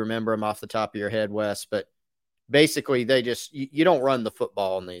know if you remember them off the top of your head, Wes, but basically you don't run the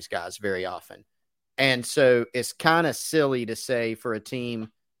football on these guys very often. And so it's kind of silly to say for a team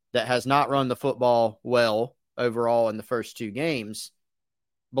that has not run the football well overall in the first 2 games,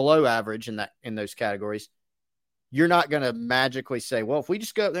 below average in those categories, you're not going to magically say, well, if we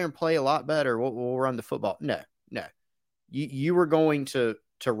just go up there and play a lot better, we'll run the football. No. You were going to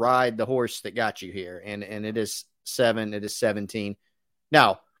ride the horse that got you here, and it is 7, it is 17.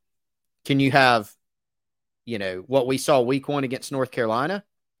 Now, can you have, what we saw week 1 against North Carolina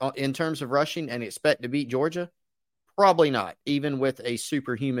in terms of rushing and expect to beat Georgia? Probably not, even with a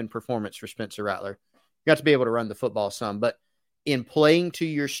superhuman performance for Spencer Rattler. You got to be able to run the football some, but in playing to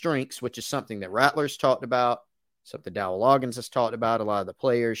your strengths, which is something that Rattler's talked about, something Dowell Loggins has talked about, a lot of the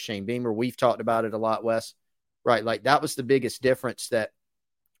players, Shane Beamer, we've talked about it a lot, Wes. Right, like that was the biggest difference that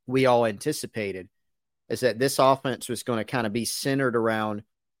we all anticipated, is that this offense was going to kind of be centered around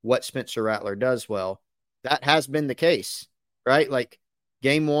what Spencer Rattler does well. That has been the case, right? Like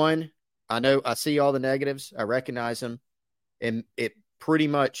game 1, I see all the negatives. I recognize them. And it pretty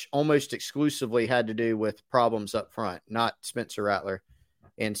much almost exclusively had to do with problems up front, not Spencer Rattler.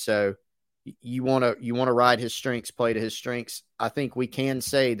 And so you want to ride his strengths, play to his strengths. I think we can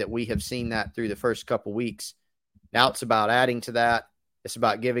say that we have seen that through the first couple weeks. Now it's about adding to that. It's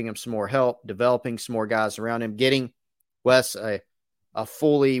about giving him some more help, developing some more guys around him, getting Wes a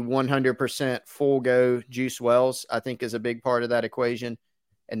fully 100% full go Juice Wells, I think is a big part of that equation,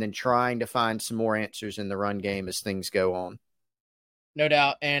 and then trying to find some more answers in the run game as things go on. No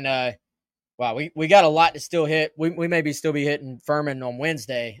doubt. And, wow, we got a lot to still hit. We maybe still be hitting Furman on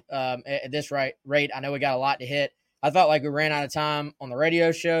Wednesday at this rate. I know we got a lot to hit. I felt like we ran out of time on the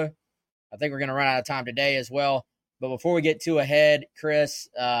radio show. I think we're going to run out of time today as well. But before we get too ahead, Chris,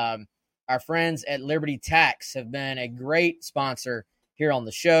 our friends at Liberty Tax have been a great sponsor here on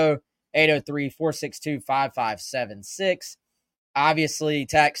the show. 803-462-5576. Obviously,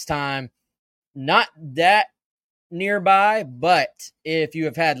 tax time, not that nearby, but if you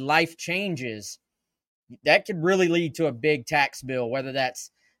have had life changes, that could really lead to a big tax bill, whether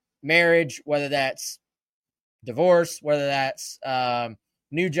that's marriage, whether that's divorce, whether that's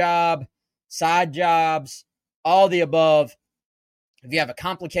new job, side jobs, all the above. If you have a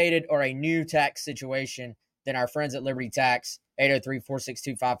complicated or a new tax situation, then our friends at Liberty Tax,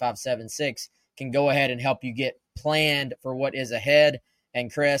 803-462-5576, can go ahead and help you get planned for what is ahead.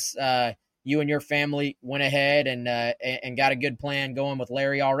 And Chris, you and your family went ahead and got a good plan going with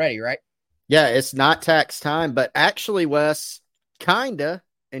Larry already, right? Yeah, it's not tax time, but actually, Wes, kinda.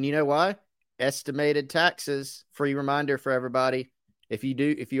 And you know why? Estimated taxes. Free reminder for everybody. If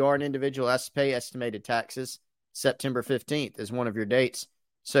you are an individual, has to pay estimated taxes. September 15th is one of your dates.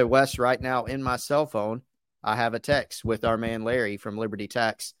 So, Wes, right now in my cell phone, I have a text with our man Larry from Liberty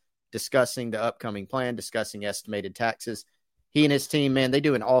Tax discussing the upcoming plan, discussing estimated taxes. He and his team, man, they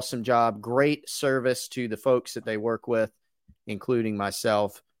do an awesome job. Great service to the folks that they work with, including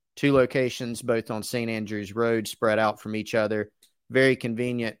myself. 2 locations, both on St. Andrews Road, spread out from each other. Very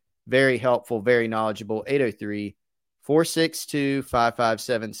convenient, very helpful, very knowledgeable.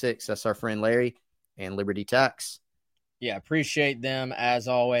 803-462-5576. That's our friend Larry and Liberty Tax. Yeah, appreciate them as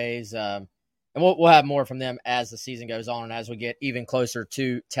always. And we'll have more from them as the season goes on and as we get even closer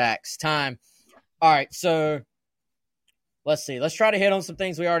to tax time. All right, so let's see. Let's try to hit on some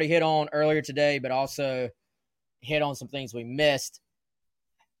things we already hit on earlier today, but also hit on some things we missed.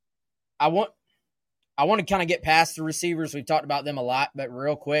 I want to kind of get past the receivers. We've talked about them a lot, but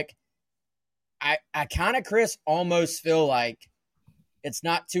real quick, I kind of, Chris, almost feel like it's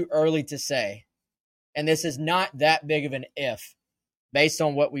not too early to say, and this is not that big of an if based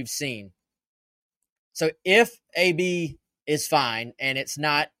on what we've seen. So if AB is fine and it's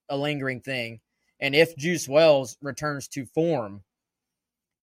not a lingering thing, and if Juice Wells returns to form,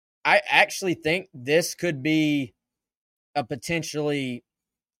 I actually think this could be a potentially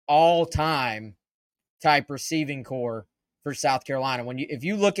all-time type receiving core for South Carolina. If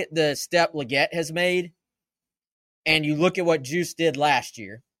you look at the step Leggett has made and you look at what Juice did last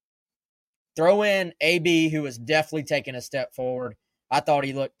year, throw in AB, who was definitely taking a step forward. I thought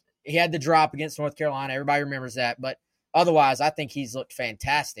he had the drop against North Carolina. Everybody remembers that. But otherwise, I think he's looked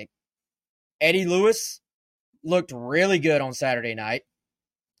fantastic. Eddie Lewis looked really good on Saturday night.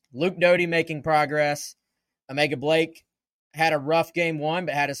 Luke Doty making progress. Omega Blake had a rough game 1,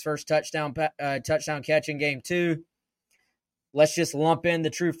 but had his first touchdown catch in game 2. Let's just lump in the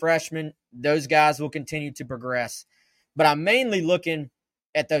true freshmen. Those guys will continue to progress. But I'm mainly looking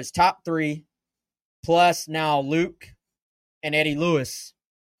at those top 3, plus now Luke and Eddie Lewis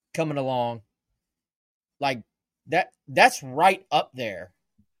coming along. Like that's right up there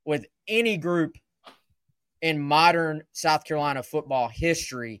with any group in modern South Carolina football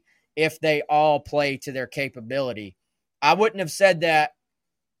history if they all play to their capability. I wouldn't have said that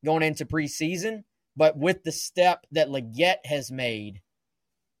going into preseason, but with the step that Leggett has made,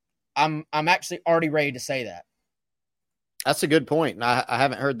 I'm actually already ready to say that. That's a good point. And I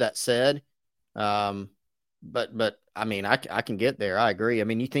haven't heard that said. But I mean, I can get there. I agree. I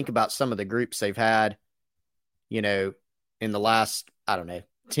mean, you think about some of the groups they've had, in the last,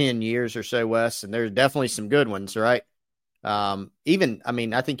 10 years or so, Wes, and there's definitely some good ones, right? I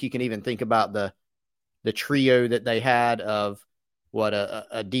think you can even think about the trio that they had of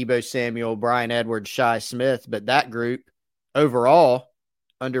a Debo Samuel, Brian Edwards, Shi Smith, but that group overall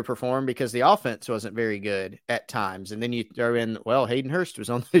underperformed because the offense wasn't very good at times. And then you throw in, Hayden Hurst was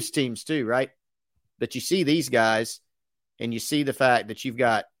on those teams too, right? But you see these guys and you see the fact that you've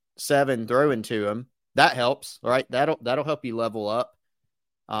got 7 throwing to them. That helps, right? That'll help you level up.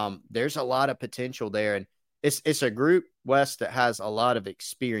 There's a lot of potential there. And it's a group, Wes, that has a lot of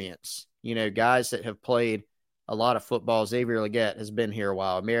experience. Guys that have played a lot of football. Xavier Leggett has been here a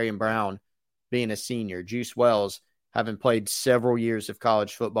while. Marion Brown being a senior. Juice Wells having played several years of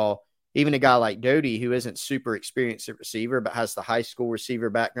college football. Even a guy like Doty, who isn't super experienced at receiver, but has the high school receiver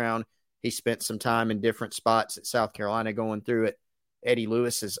background. He spent some time in different spots at South Carolina going through it. Eddie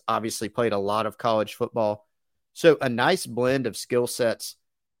Lewis has obviously played a lot of college football. So a nice blend of skill sets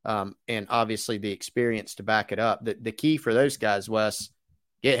and obviously the experience to back it up. The key for those guys, Wes,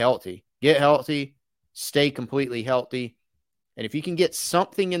 get healthy. Get healthy, stay completely healthy. And if you can get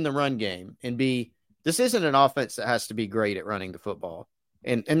something in the run game and this isn't an offense that has to be great at running the football.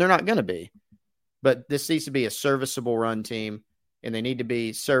 And they're not going to be. But this needs to be a serviceable run team, and they need to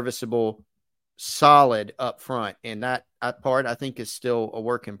be serviceable, solid up front. And that part, I think, is still a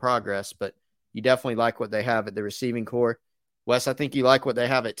work in progress. But you definitely like what they have at the receiving core. Wes, I think you like what they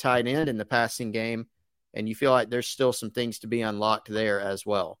have at tight end in the passing game, and you feel like there's still some things to be unlocked there as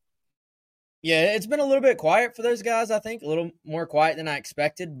well. Yeah, it's been a little bit quiet for those guys, I think. A little more quiet than I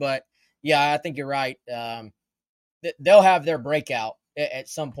expected. But, yeah, I think you're right. They'll have their breakout at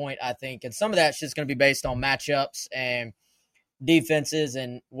some point, I think. And some of that's just going to be based on matchups and defenses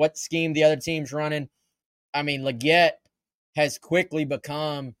and what scheme the other team's running. I mean, Leggett has quickly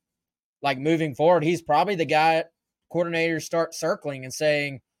become, like, moving forward, he's probably the guy coordinators start circling and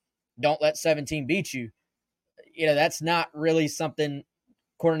saying, don't let 17 beat you. You know, that's not really something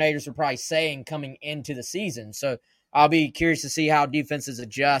coordinators are probably saying coming into the season. So I'll be curious to see how defenses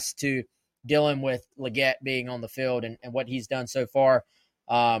adjust to dealing with Leggett being on the field and what he's done so far.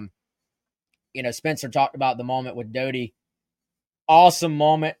 You know, Spencer talked about the moment with Doty. Awesome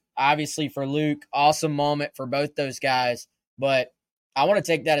moment, obviously, for Luke. Awesome moment for both those guys. But I want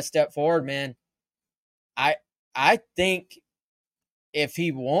to take that a step forward, man. I think if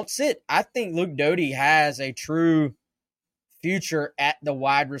he wants it, I think Luke Doty has a true future at the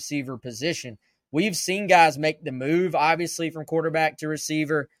wide receiver position. We've seen guys make the move, obviously, from quarterback to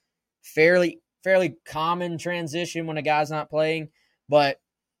receiver. Fairly common transition when a guy's not playing. But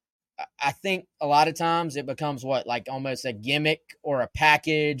I think a lot of times it becomes like almost a gimmick or a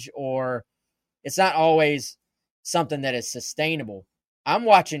package, or it's not always something that is sustainable. I'm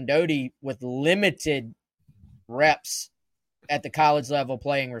watching Doty with limited reps at the college level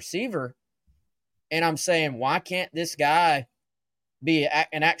playing receiver, and I'm saying, why can't this guy be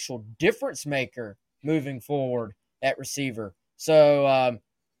an actual difference maker moving forward at receiver? So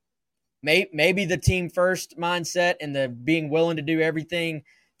maybe the team first mindset and the being willing to do everything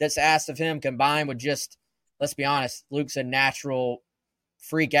that's asked of him, combined with just, let's be honest, Luke's a natural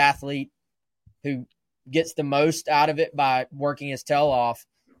freak athlete who gets the most out of it by working his tail off.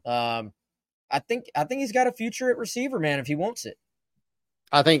 I think he's got a future at receiver, man, if he wants it.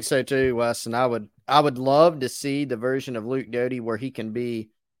 I think so too, Wes. And I would love to see the version of Luke Doty where he can be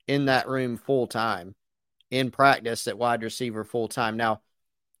in that room full time, in practice at wide receiver full time. Now,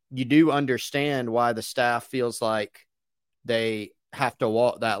 you do understand why the staff feels like they have to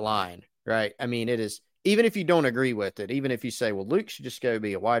walk that line, right? I mean, it is, even if you don't agree with it, even if you say, well, Luke should just go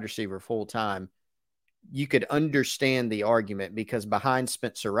be a wide receiver full time, you could understand the argument, because behind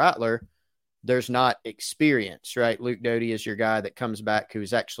Spencer Rattler, there's not experience, right? Luke Doty is your guy that comes back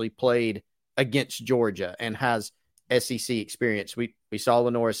who's actually played against Georgia and has SEC experience. We saw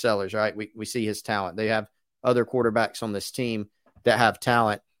Lenora Sellers, right? We see his talent. They have other quarterbacks on this team that have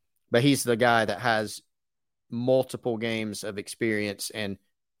talent, but he's the guy that has multiple games of experience and,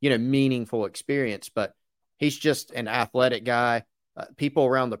 meaningful experience. But he's just an athletic guy. People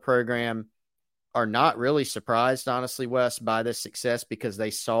around the program are not really surprised, honestly, Wes, by this success, because they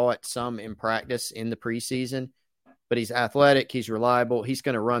saw it some in practice in the preseason. But he's athletic. He's reliable. He's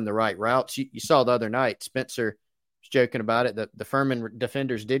going to run the right routes. You saw the other night, Spencer was joking about it. The Furman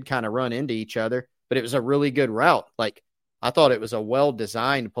defenders did kind of run into each other, but it was a really good route. Like, I thought it was a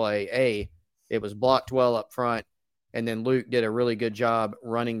well-designed play. It was blocked well up front, and then Luke did a really good job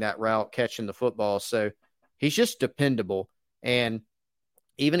running that route, catching the football. So he's just dependable. And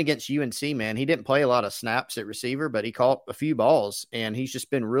even against UNC, man, he didn't play a lot of snaps at receiver, but he caught a few balls, and he's just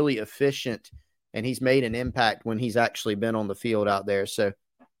been really efficient, and he's made an impact when he's actually been on the field out there. So,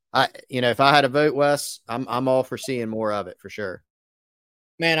 if I had a vote, Wes, I'm all for seeing more of it for sure.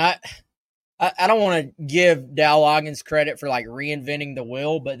 Man, I don't want to give Dow Loggins credit for like reinventing the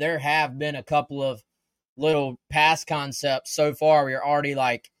wheel, but there have been a couple of little pass concepts so far where you're already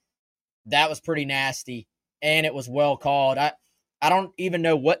like, that was pretty nasty, and it was well called. I don't even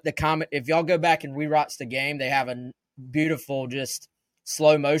know what the comment. If y'all go back and rewatch the game, they have a beautiful, just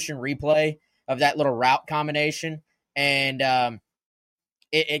slow motion replay of that little route combination. And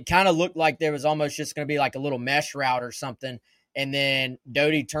it kind of looked like there was almost just going to be like a little mesh route or something. And then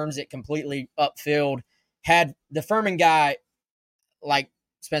Doty turns it completely upfield. Had the Furman guy, like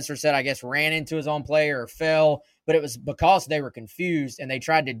Spencer said, I guess, ran into his own player or fell, but it was because they were confused and they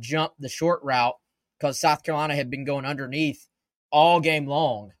tried to jump the short route because South Carolina had been going underneath all game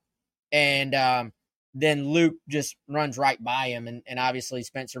long. And then Luke just runs right by him. And obviously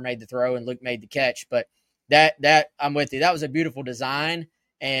Spencer made the throw and Luke made the catch. But that I'm with you. That was a beautiful design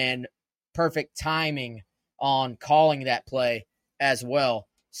and perfect timing on calling that play as well.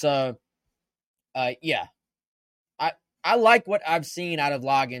 So, yeah. I like what I've seen out of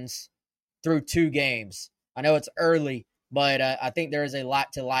Loggins through 2 games. I know it's early, but I think there is a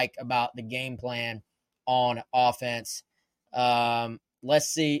lot to like about the game plan on offense. Let's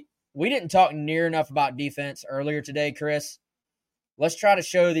see. We didn't talk near enough about defense earlier today, Chris. Let's try to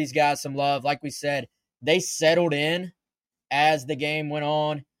show these guys some love. Like we said, they settled in as the game went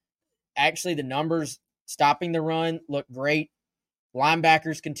on. Actually, the numbers stopping the run looked great.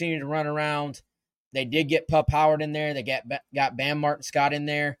 Linebackers continue to run around. They did get Pup Howard in there. They got Bam Martin Scott in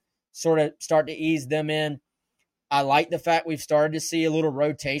there, sort of start to ease them in. I like the fact we've started to see a little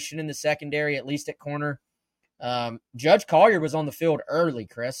rotation in the secondary, at least at corner. Judge Collier was on the field early,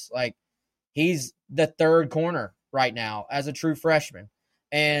 Chris. Like, he's the third corner right now as a true freshman.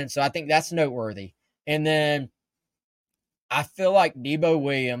 And so I think that's noteworthy. And then I feel like Debo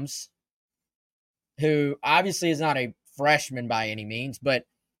Williams, who obviously is not a freshman by any means, but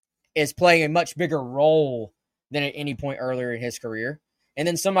is playing a much bigger role than at any point earlier in his career. And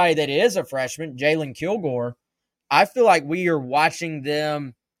then somebody that is a freshman, Jalen Kilgore, I feel like we are watching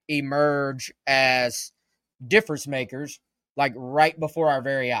them emerge as difference makers, like right before our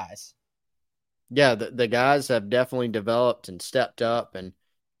very eyes. Yeah, the guys have definitely developed and stepped up. And,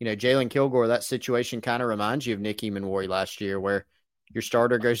 Jalen Kilgore, that situation kind of reminds you of Nick Emanwari last year, where your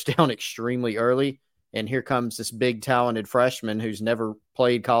starter goes down extremely early, and here comes this big talented freshman who's never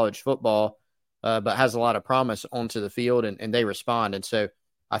played college football, but has a lot of promise onto the field, and they respond. And so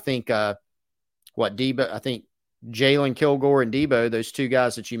I think Jalen Kilgore and Debo, those two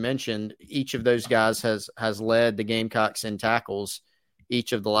guys that you mentioned, each of those guys has led the Gamecocks in tackles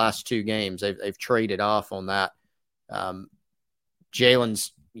each of the last two games. They've traded off on that.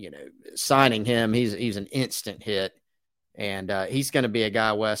 Jalen's, signing him, he's an instant hit. And he's going to be a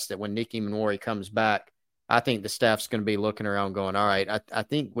guy, Wes, that when Nick Emanwari comes back, I think the staff's going to be looking around going, all right, I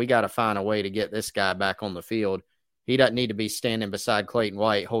think we got to find a way to get this guy back on the field. He doesn't need to be standing beside Clayton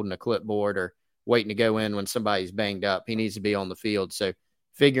White holding a clipboard or waiting to go in when somebody's banged up. He needs to be on the field. So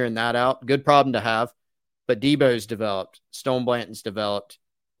figuring that out, good problem to have. But Debo's developed. Stone Blanton's developed.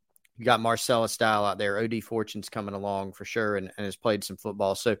 You got Marcellus Dial out there. O.D. Fortune's coming along for sure and has played some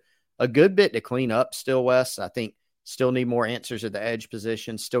football. So a good bit to clean up still, Wes. I think still need more answers at the edge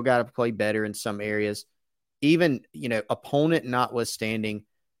position. Still got to play better in some areas. Even, opponent notwithstanding,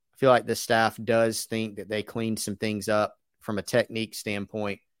 I feel like the staff does think that they cleaned some things up from a technique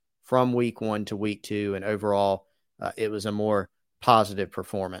standpoint from week 1 to week 2. And overall, it was a more positive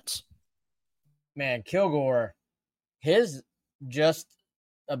performance. Man, Kilgore, his just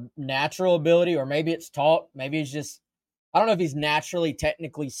a natural ability, or maybe it's taught, maybe he's just, I don't know if he's naturally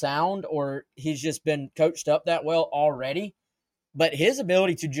technically sound or he's just been coached up that well already, but his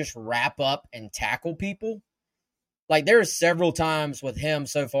ability to just wrap up and tackle people, like there are several times with him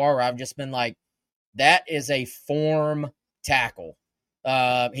so far where I've just been like, that is a form tackle.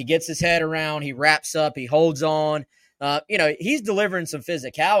 He gets his head around, he wraps up, he holds on. He's delivering some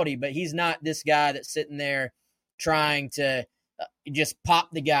physicality, but he's not this guy that's sitting there trying to just pop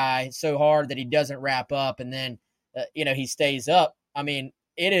the guy so hard that he doesn't wrap up and then, he stays up. I mean,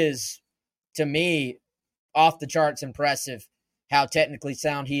 it is, to me, off the charts impressive how technically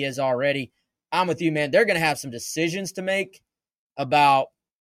sound he is already. I'm with you, man. They're going to have some decisions to make about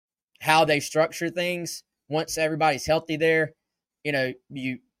how they structure things once everybody's healthy there.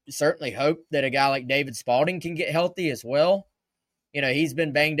 You certainly hope that a guy like David Spalding can get healthy as well. He's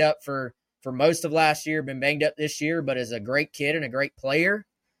been banged up for most of last year, been banged up this year, but is a great kid and a great player.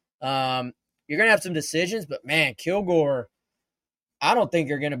 You're going to have some decisions, but man, Kilgore, I don't think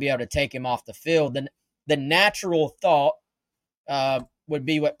you're going to be able to take him off the field. The natural thought would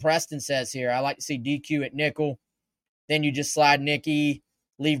be what Preston says here. I like to see DQ at nickel. Then you just slide Nicky,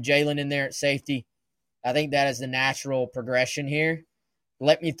 leave Jalen in there at safety. I think that is the natural progression here.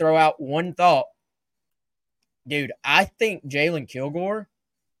 Let me throw out one thought. Dude, I think Jalen Kilgore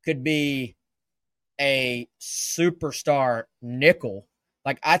could be a superstar nickel.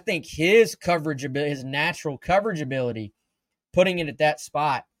 Like, I think his coverage ability, his natural coverage ability, putting it at that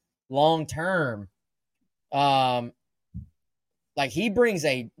spot long term, like he brings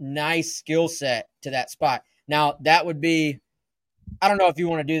a nice skill set to that spot. Now, that would be, I don't know if you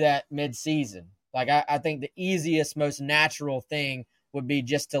want to do that mid-season. Like, I think the easiest, most natural thing would be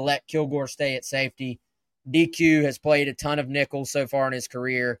just to let Kilgore stay at safety. DQ has played a ton of nickel so far in his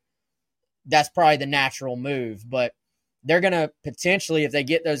career. That's probably the natural move. But they're going to potentially, if they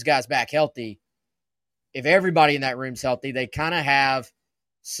get those guys back healthy, if everybody in that room's healthy, they kind of have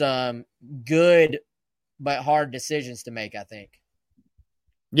some good but hard decisions to make, I think.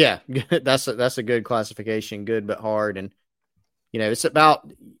 Yeah, that's a good classification, good but hard. And, it's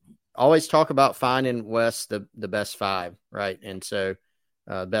about always talk about finding, Wes, the best five, right? And so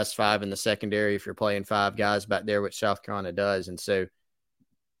best five in the secondary if you're playing five guys back there, which South Carolina does. And so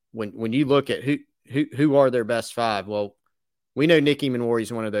when you look at who are their best five, well, we know Nick Emanwari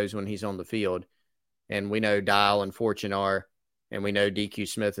is one of those when he's on the field, and we know Dial and Fortune are, and we know DQ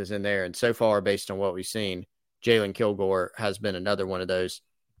Smith is in there. And so far, based on what we've seen, Jalen Kilgore has been another one of those.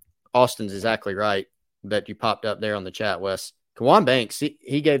 Austin's exactly right that you popped up there on the chat, Wes. Kawan Banks,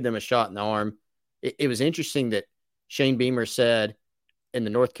 he gave them a shot in the arm. It was interesting that Shane Beamer said in the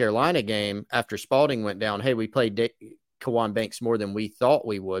North Carolina game after Spalding went down, hey, we played Kawan Banks more than we thought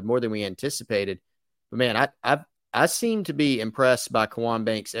we would, more than we anticipated. But man, I seem to be impressed by Kawan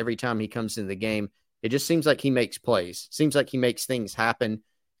Banks every time he comes into the game. It just seems like he makes plays. Seems like he makes things happen.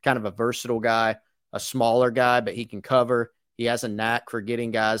 Kind of a versatile guy, a smaller guy, but he can cover. He has a knack for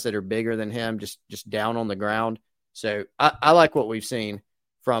getting guys that are bigger than him just down on the ground. So I like what we've seen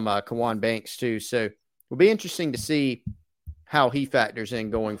from Kawan Banks too. So it'll be interesting to see how he factors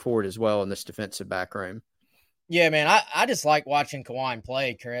in going forward as well in this defensive back room. Yeah, man, I just like watching Kawan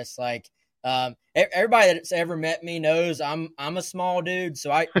play, Chris. Like, everybody that's ever met me knows I'm a small dude,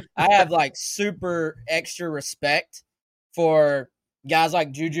 so I have like super extra respect for guys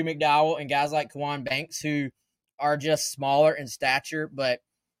like Juju McDowell and guys like Kawan Banks who are just smaller in stature, but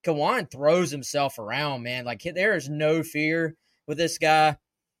Kawan throws himself around, man. Like, there is no fear with this guy.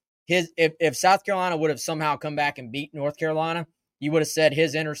 If South Carolina would have somehow come back and beat North Carolina, you would have said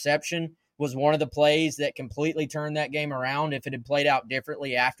his interception was one of the plays that completely turned that game around. If it had played out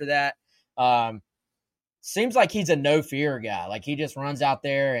differently after that, seems like he's a no fear guy. Like, he just runs out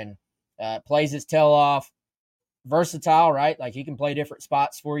there and plays his tail off. Versatile, right? Like, he can play different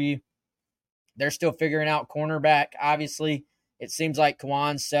spots for you. They're still figuring out cornerback. Obviously, it seems like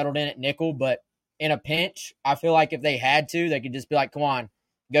Kawan's settled in at nickel, but in a pinch, I feel like if they had to, they could just be like, Kawan,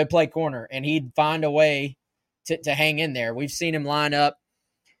 go play corner, and he'd find a way to hang in there. We've seen him line up.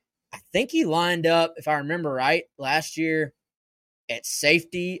 I think he lined up, if I remember right, last year at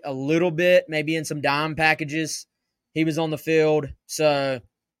safety a little bit, maybe in some dime packages. He was on the field, so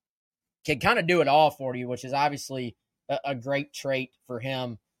can kind of do it all for you, which is obviously a great trait for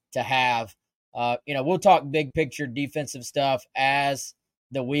him to have. We'll talk big picture defensive stuff as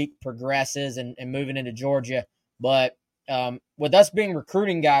the week progresses and moving into Georgia. But with us being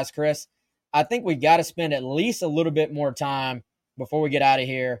recruiting guys, Chris, I think we got to spend at least a little bit more time before we get out of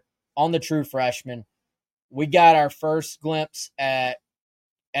here on the true freshmen. We got our first glimpse at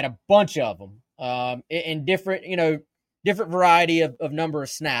a bunch of them in different, different variety of number of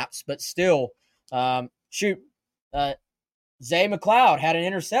snaps, but still, Zay McLeod had an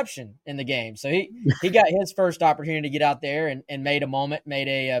interception in the game. So he got his first opportunity to get out there and made a moment, made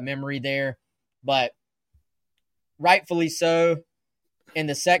a memory there. But rightfully so, in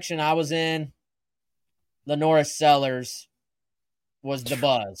the section I was in, Lenoris Sellers was the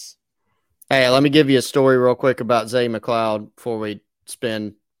buzz. Hey, let me give you a story real quick about Zay McLeod before we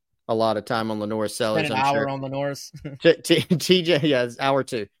spend a lot of time on Lenoris Sellers. Spend an hour on Lenoris. TJ, yeah, hour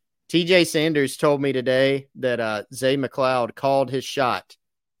two. TJ Sanders told me today that Zay McLeod called his shot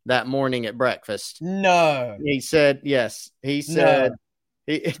that morning at breakfast. No. He said, yes. He said,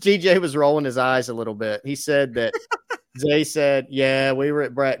 TJ was rolling his eyes a little bit. He said that Zay said, yeah, we were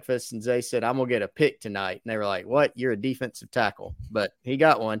at breakfast, and Zay said, I'm going to get a pick tonight. And they were like, what? You're a defensive tackle. But he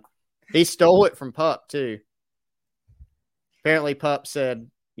got one. He stole it from Pup, too. Apparently, Pup said,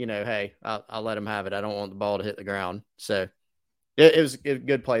 hey, I'll let him have it. I don't want the ball to hit the ground. So it was a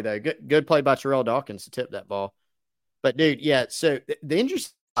good play, though. Good play by Terrell Dawkins to tip that ball. But, dude, yeah, so the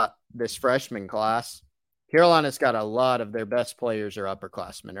interesting about this freshman class, Carolina's got a lot of their best players are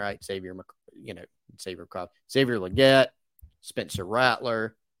upperclassmen, right? Xavier Legette, Spencer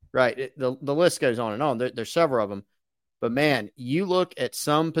Rattler, right? The list goes on and on. There's several of them. But, man, you look at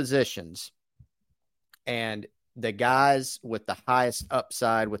some positions and the guys with the highest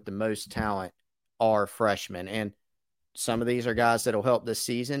upside, with the most talent are freshmen. And some of these are guys that will help this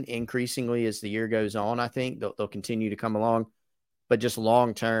season increasingly as the year goes on. I think they'll continue to come along. But just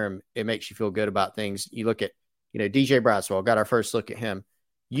long term, it makes you feel good about things. You look at, DJ Braswell, got our first look at him.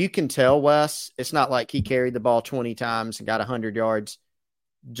 You can tell, Wes, it's not like he carried the ball 20 times and got 100 yards.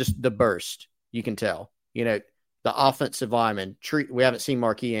 Just the burst, you can tell. The offensive lineman, we haven't seen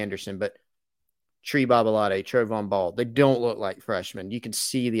Marquis Anderson, but Tree Babalade, Trovon Ball, they don't look like freshmen. You can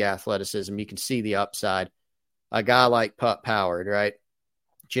see the athleticism. You can see the upside. A guy like Pup Howard, right?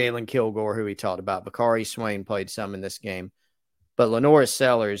 Jalen Kilgore, who we talked about. Bakari Swain played some in this game. But Lenoris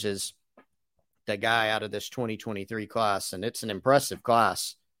Sellers is the guy out of this 2023 class, and it's an impressive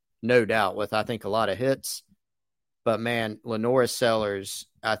class, no doubt, with, I think, a lot of hits. But, man, Lenoris Sellers,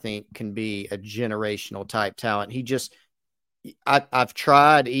 I think, can be a generational type talent. I've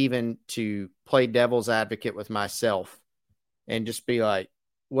tried even to play devil's advocate with myself and just be like,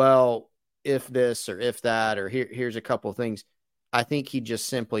 well, if this or if that, or here's a couple of things. I think he just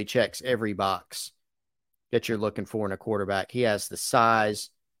simply checks every box that you're looking for in a quarterback. He has the size.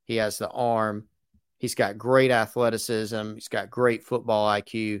 He has the arm. He's got great athleticism. He's got great football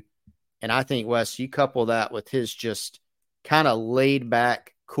IQ. And I think, Wes, you couple that with his just kind of laid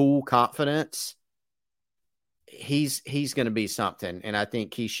back, cool confidence, he's going to be something. And I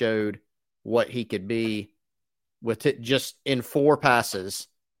think he showed what he could be with it just in 4 passes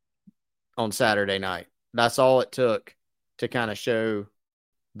on Saturday night. That's all it took to kind of show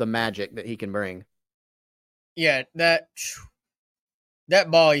the magic that he can bring. Yeah, that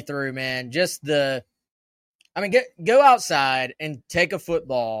ball he threw, man, go outside and take a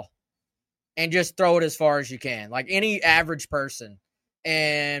football and just throw it as far as you can, like any average person.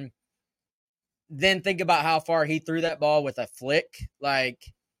 And then think about how far he threw that ball with a flick. Like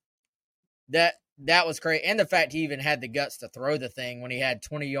that was crazy. And the fact he even had the guts to throw the thing when he had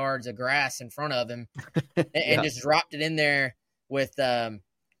 20 yards of grass in front of him and just dropped it in there with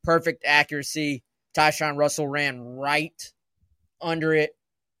perfect accuracy. Tyshawn Russell ran right under it.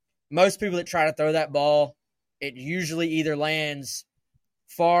 Most people that try to throw that ball, it usually either lands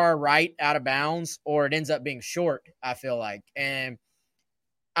far right out of bounds or it ends up being short, I feel like. And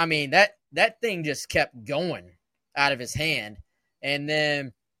I mean, that thing just kept going out of his hand. And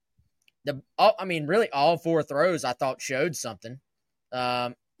then really all four throws I thought showed something.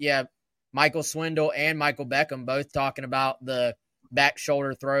 Michael Swindle and Michael Beckham both talking about the back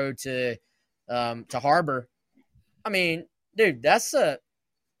shoulder throw to Harbor. I mean, dude, I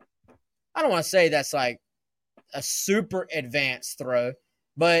don't want to say that's like a super advanced throw,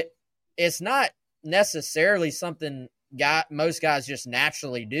 but it's not necessarily something most guys just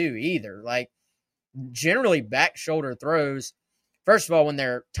naturally do either. Like generally back shoulder throws, first of all, when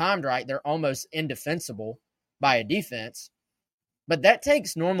they're timed right, they're almost indefensible by a defense, but that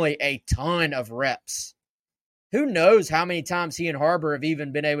takes normally a ton of reps. Who knows how many times he and Harbor have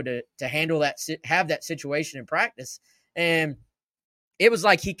even been able to handle that, have that situation in practice. And it was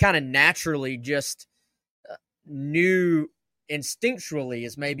like he kind of naturally just knew, instinctually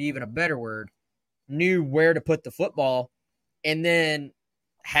is maybe even a better word, knew where to put the football and then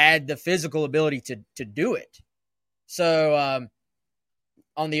had the physical ability to do it. So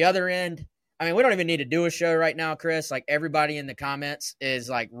on the other end, I mean, we don't even need to do a show right now, Chris. Like everybody in the comments is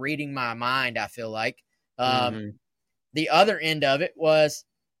like reading my mind, I feel like. The other end of it was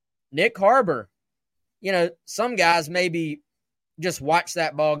Nick Harbor. You know, some guys maybe just watch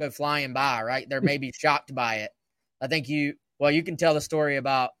that ball go flying by, right? They're maybe shocked by it. I think you can tell the story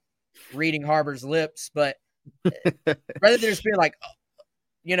about reading Harbor's lips, but rather than just being like,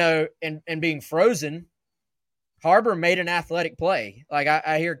 you know, and being frozen, Harbor made an athletic play. Like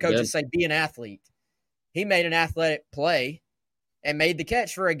I hear coaches say, be an athlete. He made an athletic play and made the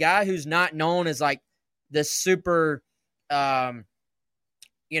catch for a guy who's not known as like this super, this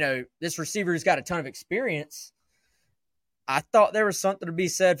receiver who's got a ton of experience. I thought there was something to be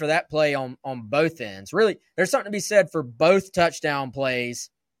said for that play on both ends. Really, there's something to be said for both touchdown plays,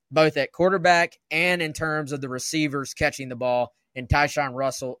 both at quarterback and in terms of the receivers catching the ball and Tyshawn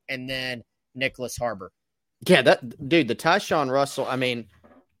Russell and then Nicholas Harbor. Yeah, the Tyshawn Russell, I mean,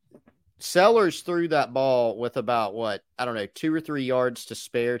 Sellers threw that ball with about 2 or 3 yards to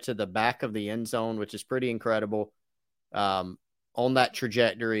spare to the back of the end zone, which is pretty incredible. On that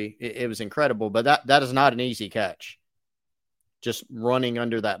trajectory, it was incredible, but that is not an easy catch. Just running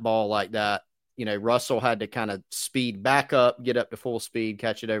under that ball like that, you know, Russell had to kind of speed back up, get up to full speed,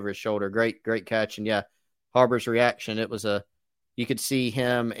 catch it over his shoulder. Great catch. And yeah, Harbor's reaction, it was you could see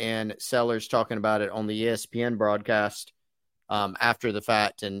him and Sellers talking about it on the ESPN broadcast after the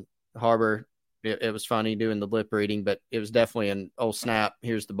fact. And Harbor, it was funny doing the lip reading, but it was definitely an old snap.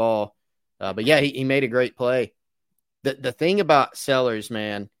 Here's the ball. But yeah, he made a great play. The thing about Sellers,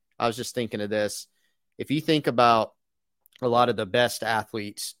 man, I was just thinking of this. If you think about a lot of the best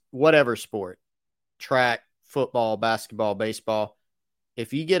athletes, whatever sport, track, football, basketball, baseball,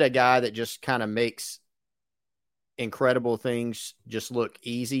 if you get a guy that just kind of makes incredible things just look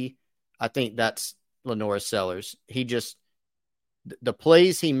easy, I think that's Lenoris Sellers. He just, the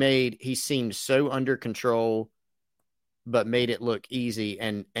plays he made, he seemed so under control, but made it look easy.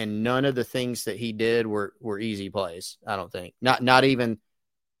 And none of the things that he did were easy plays. I don't think not even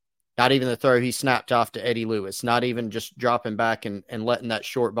the throw he snapped off to Eddie Lewis, not even just dropping back and letting that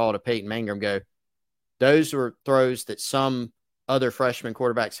short ball to Peyton Mangrum go. Those were throws that some other freshman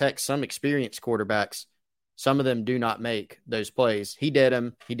quarterbacks, heck, some experienced quarterbacks, some of them do not make those plays. He did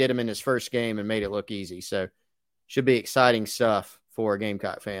them. He did them in his first game and made it look easy. So should be exciting stuff for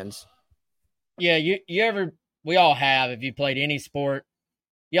Gamecock fans. Yeah, we all have, if you played any sport,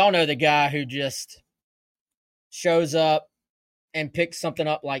 y'all know the guy who just shows up and picks something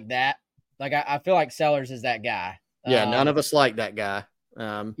up like that. Like I feel like Sellers is that guy. Yeah, none of us like that guy.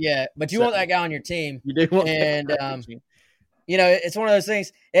 Yeah, but you want that guy on your team. You do want and that guy on your team. You know, it's one of those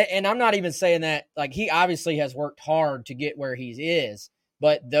things, and I'm not even saying that, like, he obviously has worked hard to get where he is,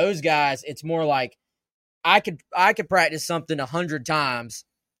 but those guys, it's more like I could practice something 100 times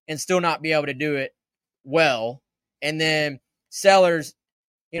and still not be able to do it well. And then Sellers,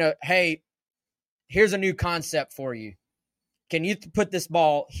 you know, hey, here's a new concept for you. Can you put this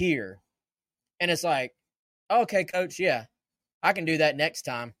ball here? And it's like, okay, coach, yeah, I can do that next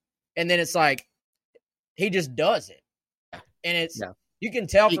time. And then it's like, he just does it. And it's, you can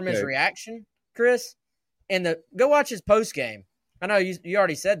tell from his reaction, Chris, and go watch his post game. I know you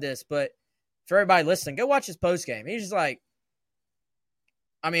already said this, but for everybody listening, go watch his post game. He's just like,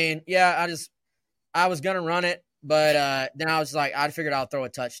 I mean, yeah, I was going to run it, but then I was like, I figured I'll throw a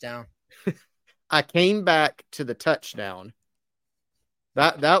touchdown. I came back to the touchdown.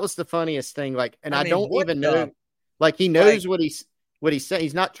 That was the funniest thing. Like, and I don't even know, like, he knows what he's saying.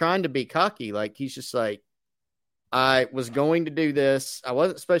 He's not trying to be cocky. Like, he's just like, I was going to do this. I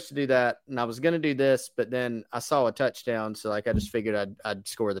wasn't supposed to do that. And I was going to do this, but then I saw a touchdown. So like, I just figured I'd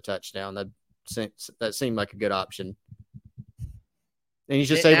score the touchdown. That seemed like a good option. And he's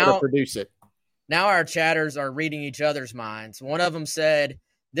just able to produce it. Now our chatters are reading each other's minds. One of them said,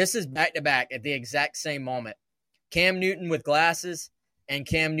 this is back-to-back at the exact same moment. Cam Newton with glasses and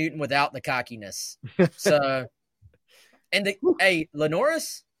Cam Newton without the cockiness. So, and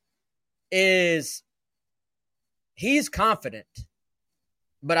Lenoris he's confident,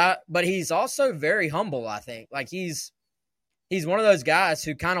 but he's also very humble, I think. Like he's one of those guys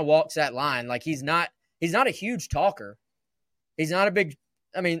who kind of walks that line. Like he's not a huge talker. He's not a big,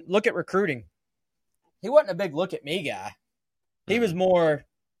 I mean, look at recruiting. He wasn't a big look at me guy. He was more,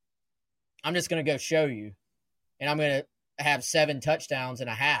 I'm just going to go show you, and I'm going to have 7 touchdowns and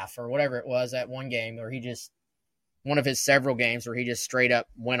a half or whatever it was at one game, or one of his several games where he just straight up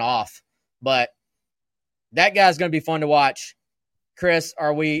went off. But that guy's going to be fun to watch. Chris,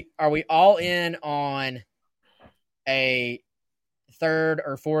 are we all in on a 3rd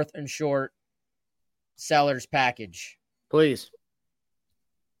or 4th and short sellers package? Please.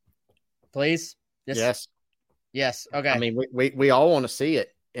 Yes. Okay. I mean, we all want to see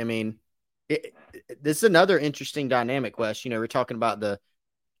it. I mean, this is another interesting dynamic, Wes. You know, we're talking about the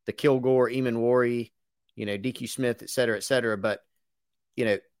Kilgore, Eamon Worry, you know, DQ Smith, et cetera. But, you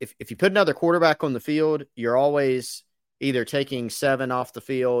know, if you put another quarterback on the field, you're always either taking 7 off the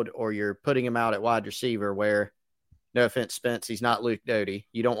field or you're putting him out at wide receiver where, no offense, Spence, he's not Luke Doty.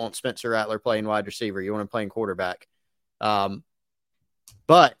 You don't want Spencer Rattler playing wide receiver. You want him playing quarterback.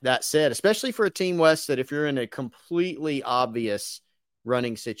 But that said, especially for a team, West, that if you're in a completely obvious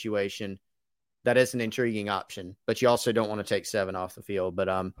running situation, that is an intriguing option. But you also don't want to take 7 off the field. But,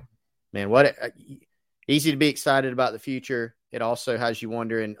 man, easy to be excited about the future. It also has you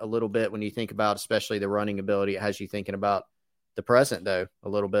wondering a little bit when you think about especially the running ability. It has you thinking about the present, though, a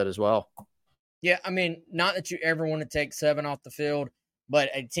little bit as well. Yeah, I mean, not that you ever want to take 7 off the field, but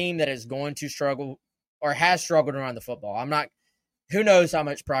a team that is going to struggle or has struggled around the football. Who knows how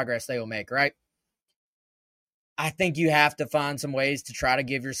much progress they will make, right? I think you have to find some ways to try to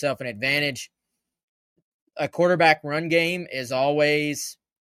give yourself an advantage. A quarterback run game is always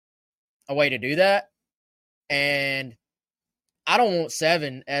a way to do that. And I don't want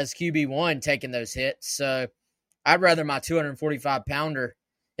 7 as QB1 taking those hits. So I'd rather my 245-pounder,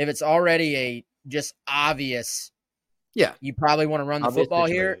 if it's already a just obvious, you probably want to run the football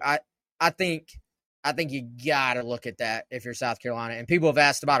here. I think you got to look at that if you're South Carolina. And people have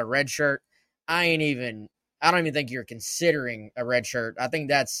asked about a red shirt. I don't even think you're considering a red shirt. I think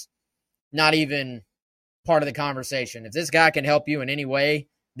that's not even part of the conversation. If this guy can help you in any way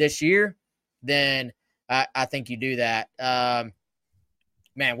this year, then I think you do that.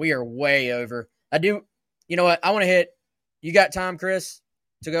 Man, we are way over. You know what? I want to hit, you got time, Chris,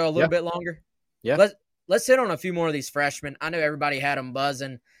 to go a little bit longer? Yeah. Let's hit on a few more of these freshmen. I know everybody had them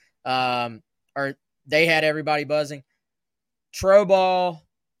buzzing, or they had everybody buzzing. Troball,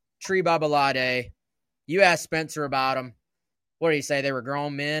 Tree Babalade. You asked Spencer about them. What did he say? They were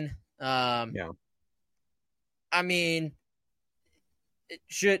grown men. Yeah. I mean,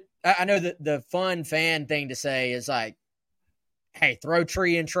 I know that the fun fan thing to say is like, hey, throw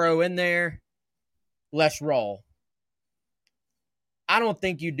Tree and Tro in there. Let's roll. I don't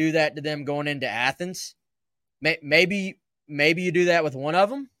think you do that to them going into Athens. Maybe you do that with one of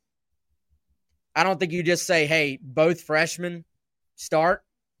them. I don't think you just say, hey, both freshmen start.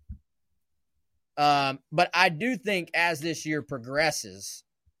 But I do think as this year progresses,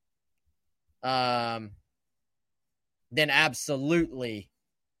 then absolutely,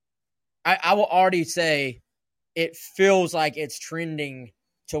 I will already say it feels like it's trending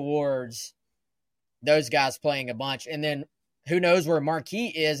towards those guys playing a bunch. And then who knows where Marquis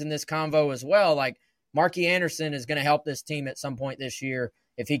is in this convo as well. Like Marquis Anderson is going to help this team at some point this year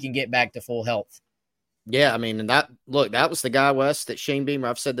if he can get back to full health. Yeah, I mean, and that was the guy, Wes, that Shane Beamer,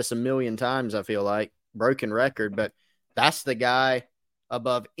 I've said this a million times, I feel like, broken record, but that's the guy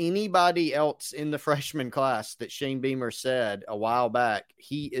above anybody else in the freshman class that Shane Beamer said a while back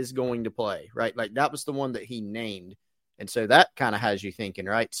he is going to play, right? Like that was the one that he named. And so that kind of has you thinking,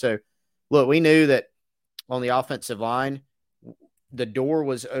 right? So, look, we knew that on the offensive line, the door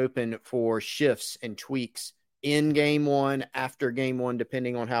was open for shifts and tweaks in game one, after game one,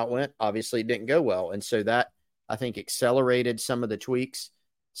 depending on how it went. Obviously, it didn't go well. And so that, I think, accelerated some of the tweaks.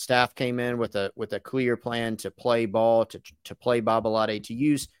 Staff came in with a clear plan to play ball, to play Babalade, to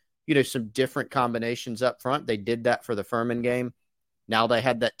use, some different combinations up front. They did that for the Furman game. Now they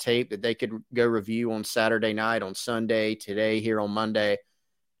had that tape that they could go review on Saturday night, on Sunday, today, here on Monday,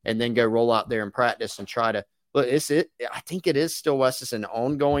 and then go roll out there and practice and try to – look, I think it is still, Wes, it's an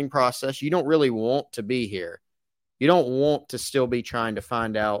ongoing process. You don't really want to be here. You don't want to still be trying to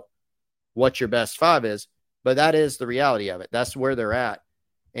find out what your best five is, but that is the reality of it. That's where they're at.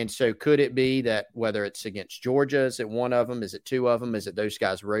 And so could it be that whether it's against Georgia, is it one of them? Is it two of them? Is it those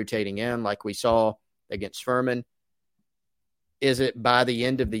guys rotating in like we saw against Furman? Is it by the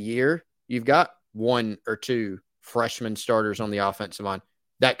end of the year, you've got one or two freshman starters on the offensive line?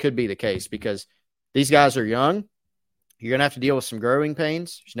 That could be the case because these guys are young. You're going to have to deal with some growing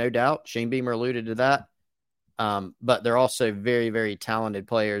pains. There's no doubt. Shane Beamer alluded to that. But they're also very, very talented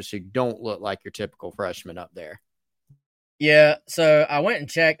players who don't look like your typical freshman up there. Yeah, so I went and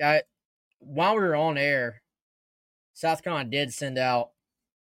checked. While we were on air, South Carolina did send out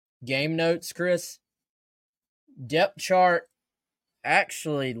game notes, Chris. Depth chart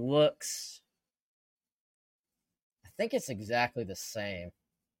actually looks, I think it's exactly the same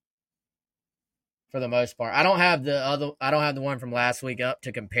for the most part. I don't have the one from last week up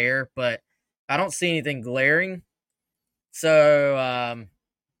to compare, but I don't see anything glaring. So,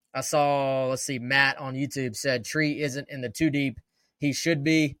 I saw, Matt on YouTube said Tree isn't in the two deep. He should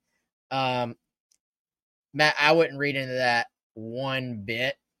be. Matt, I wouldn't read into that one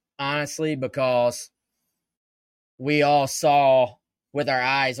bit, honestly, because we all saw with our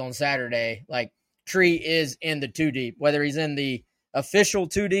eyes on Saturday, like Tree is in the two deep. Whether he's in the official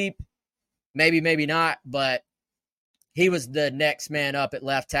two deep, maybe not, but he was the next man up at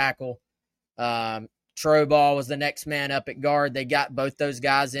left tackle. Troball was the next man up at guard. They got both those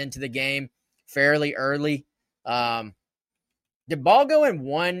guys into the game fairly early. Did Ball go in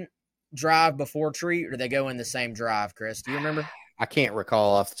one drive before Tree, or did they go in the same drive, Chris? Do you remember? I can't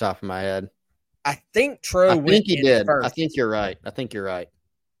recall off the top of my head. I think went he in did. first. I think you're right.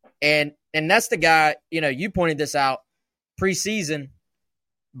 And that's the guy, you pointed this out preseason.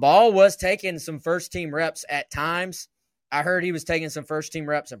 Ball was taking some first-team reps at times. I heard he was taking some first-team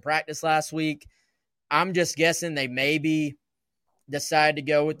reps in practice last week. I'm just guessing they maybe decide to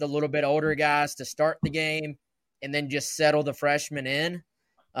go with the little bit older guys to start the game and then just settle the freshmen in.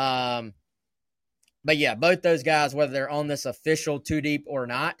 But yeah, both those guys, whether they're on this official two deep or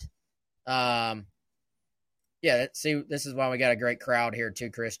not. See, this is why we got a great crowd here too,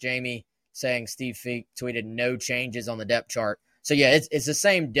 Chris. Jamie saying Steve Feek tweeted no changes on the depth chart. So yeah, it's the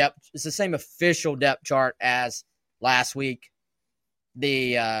same depth. It's the same official depth chart as last week.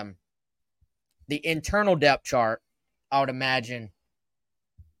 The internal depth chart, I would imagine,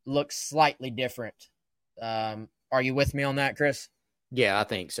 looks slightly different. Are you with me on that, Chris? Yeah, I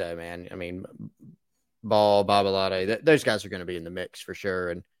think so, man. I mean, Ball, Babalade, those guys are going to be in the mix for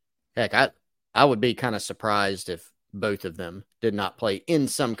sure. And heck, I would be kind of surprised if both of them did not play in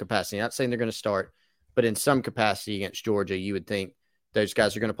some capacity. Not saying they're going to start, but in some capacity against Georgia, you would think those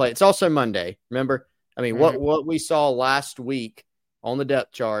guys are going to play. It's also Monday, remember? I mean, what we saw last week on the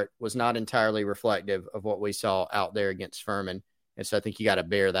depth chart was not entirely reflective of what we saw out there against Furman. And so I think you got to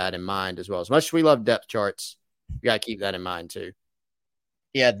bear that in mind as well. As much as we love depth charts, you got to keep that in mind too.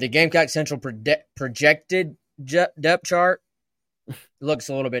 Yeah, the Gamecock Central projected depth chart looks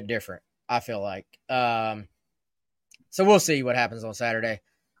a little bit different, I feel like. So we'll see what happens on Saturday.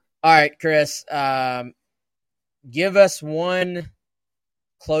 All right, Chris, give us one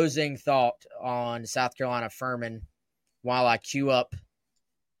closing thought on South Carolina Furman while I queue up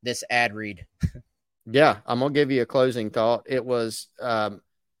this ad read. Yeah, I'm going to give you a closing thought. It was,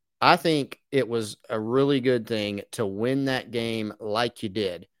 I think it was a really good thing to win that game like you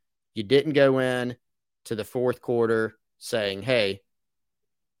did. You didn't go in to the fourth quarter saying, hey,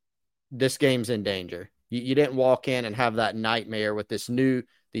 this game's in danger. You didn't walk in and have that nightmare with these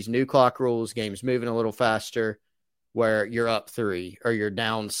new clock rules, games moving a little faster, where you're up 3 or you're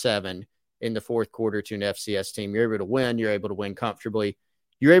down 7 in the fourth quarter to an FCS team. You're able to win. You're able to win comfortably.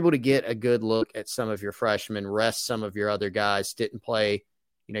 You're able to get a good look at some of your freshmen, rest some of your other guys, didn't play.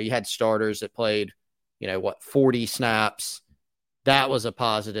 You had starters that played, 40 snaps. That was a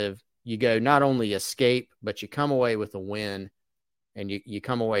positive. You go not only escape, but you come away with a win. and you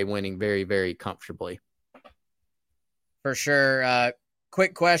come away winning very, very comfortably. For sure.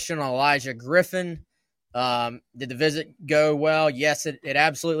 Quick question on Elijah Griffin. Did the visit go well? Yes, it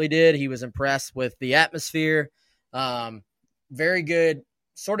absolutely did. He was impressed with the atmosphere. Very good,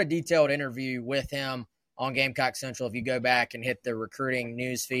 sort of detailed interview with him on Gamecock Central. If you go back and hit the recruiting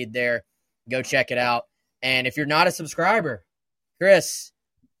news feed there, go check it out. And if you're not a subscriber, Chris,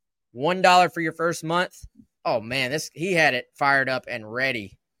 $1 for your first month. Oh man, he had it fired up and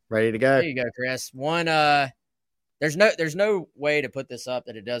ready to go. There you go, Chris. There's no way to put this up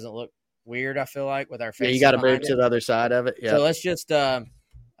that it doesn't look weird. I feel like with our face. Yeah, you got to move to the other side of it. Yeah. So let's just how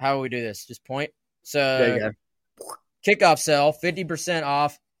will we do this? Just point. So there you go. Kickoff sale, 50%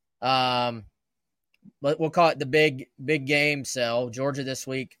 off. We'll call it the big game sale. Georgia this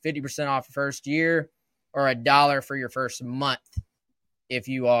week, 50% off your first year, or $1 for your first month if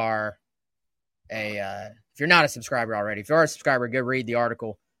you are if you're not a subscriber already. If you are a subscriber, go read the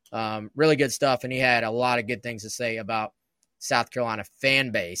article. Really good stuff, and he had a lot of good things to say about South Carolina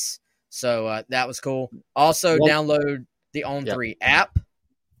fan base. So that was cool. Also, download the On3 app.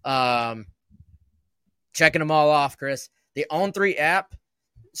 Checking them all off, Chris. The On3 app.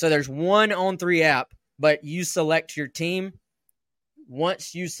 So there's one On3 app, but you select your team.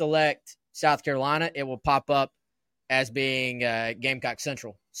 Once you select South Carolina, it will pop up as being Gamecock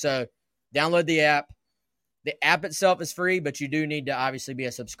Central. So download the app. The app itself is free, but you do need to obviously be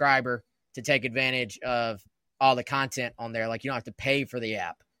a subscriber to take advantage of all the content on there. Like, you don't have to pay for the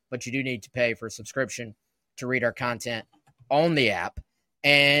app, but you do need to pay for a subscription to read our content on the app.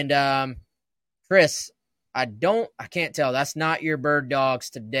 And Chris, I can't tell. That's not your Bird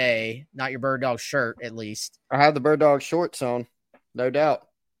Dogs today, not your Bird Dogs shirt, at least. I have the Bird Dogs shorts on, no doubt.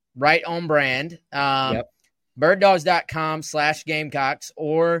 Right on brand. Birddogs.com/Gamecocks,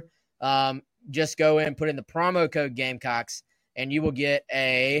 or just go in and put in the promo code Gamecocks, and you will get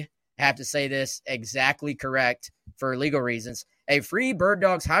I have to say this exactly correct for legal reasons, a free Bird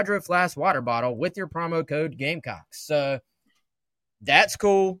Dogs Hydro Flask water bottle with your promo code Gamecocks. So that's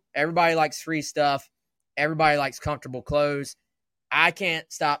cool. Everybody likes free stuff. Everybody likes comfortable clothes. I can't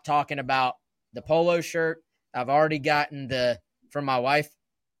stop talking about the polo shirt. I've already gotten from my wife,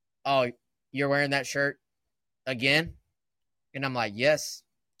 "Oh, you're wearing that shirt again?" And I'm like, "Yes."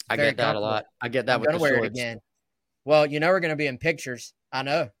 I get that a lot. I get that with the shorts. I'm going to wear it again. Well, we're going to be in pictures. I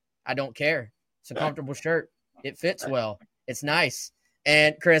know. I don't care. It's a comfortable shirt. It fits well. It's nice.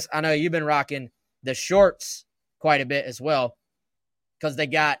 And, Chris, I know you've been rocking the shorts quite a bit as well, because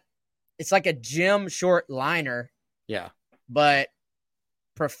it's like a gym short liner. Yeah. But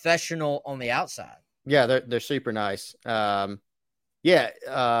professional on the outside. Yeah, they're super nice. I'll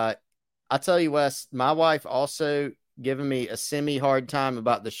tell you, Wes, my wife also giving me a semi-hard time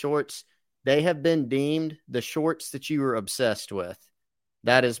about the shorts. They have been deemed the shorts that you were obsessed with.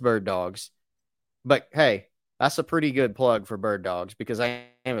 That is Bird Dogs. But, hey, that's a pretty good plug for Bird Dogs, because I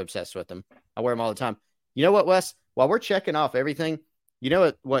am obsessed with them. I wear them all the time. You know what, Wes? While we're checking off everything, you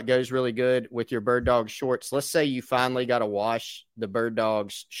know what goes really good with your Bird Dogs shorts? Let's say you finally got to wash the Bird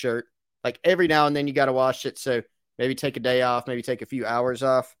Dogs shirt. Like, every now and then you got to wash it, so maybe take a day off, maybe take a few hours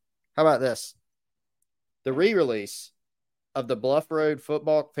off. How about this? The re-release of the Bluff Road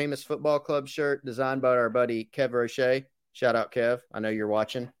famous football club shirt designed by our buddy Kev Roche. Shout out, Kev. I know you're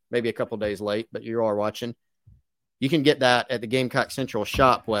watching. Maybe a couple days late, but you are watching. You can get that at the Gamecock Central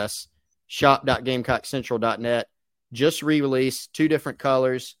shop, Wes. Shop.gamecockcentral.net. Just re-released, 2 different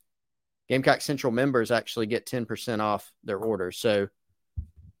colors. Gamecock Central members actually get 10% off their order. So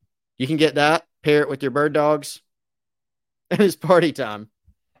you can get that, pair it with your Bird Dogs, and it's party time.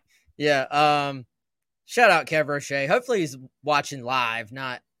 Yeah. Shout out Kev Roche. Hopefully he's watching live,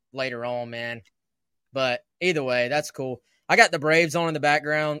 not later on, man. But either way, that's cool. I got the Braves on in the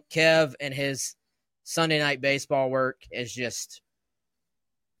background. Kev and his Sunday night baseball work is just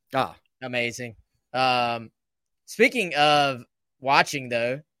amazing. Speaking of watching,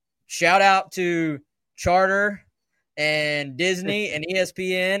 though, shout out to Charter and Disney and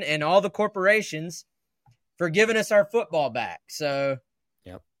ESPN and all the corporations for giving us our football back. So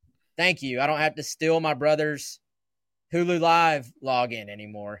thank you. I don't have to steal my brother's Hulu Live login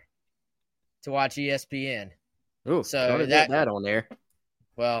anymore to watch ESPN. Ooh, so that on there.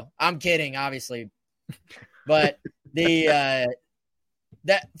 Well, I'm kidding, obviously, but that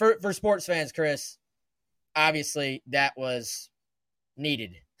for sports fans, Chris, obviously that was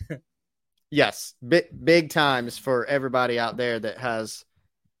needed. Yes, big times for everybody out there that has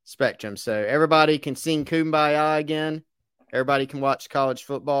Spectrum. So everybody can sing Kumbaya again. Everybody can watch college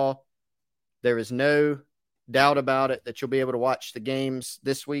football. There is no doubt about it that you'll be able to watch the games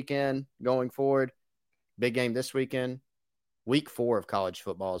this weekend going forward. Big game this weekend. week 4 of college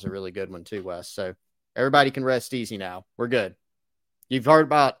football is a really good one too, Wes. So everybody can rest easy now. We're good. You've heard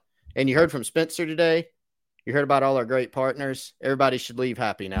about, and you heard from Spencer today. You heard about all our great partners. Everybody should leave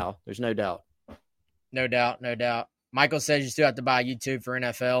happy now. There's no doubt. No doubt, no doubt. Michael says you still have to buy YouTube for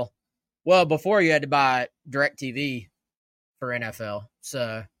NFL. Well, before you had to buy DirecTV for NFL.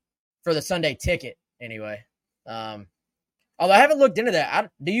 So for the Sunday ticket, anyway. Although I haven't looked into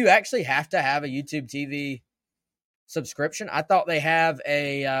that. Do you actually have to have a YouTube TV subscription? I thought they have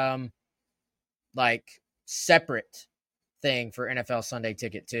a separate thing for NFL Sunday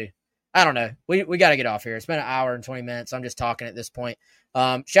ticket too. I don't know. We got to get off here. It's been an hour and 20 minutes. I'm just talking at this point.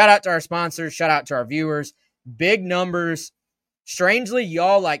 Shout out to our sponsors. Shout out to our viewers. Big numbers. Strangely,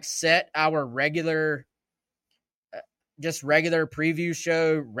 y'all set our regular preview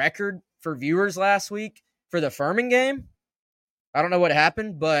show record for viewers last week for the Furman game. I don't know what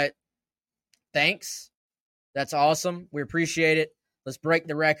happened, but thanks. That's awesome. We appreciate it. Let's break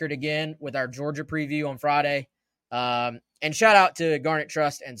the record again with our Georgia preview on Friday. And shout out to Garnet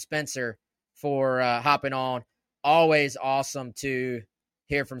Trust and Spencer for hopping on. Always awesome to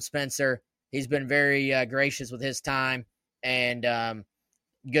hear from Spencer. He's been very gracious with his time, and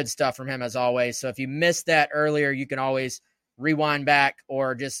good stuff from him as always. So if you missed that earlier, you can always rewind back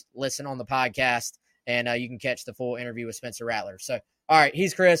or just listen on the podcast, and you can catch the full interview with Spencer Rattler. So, all right,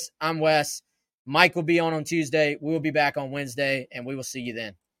 he's Chris. I'm Wes. Mike will be on Tuesday. We will be back on Wednesday, and we will see you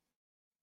then.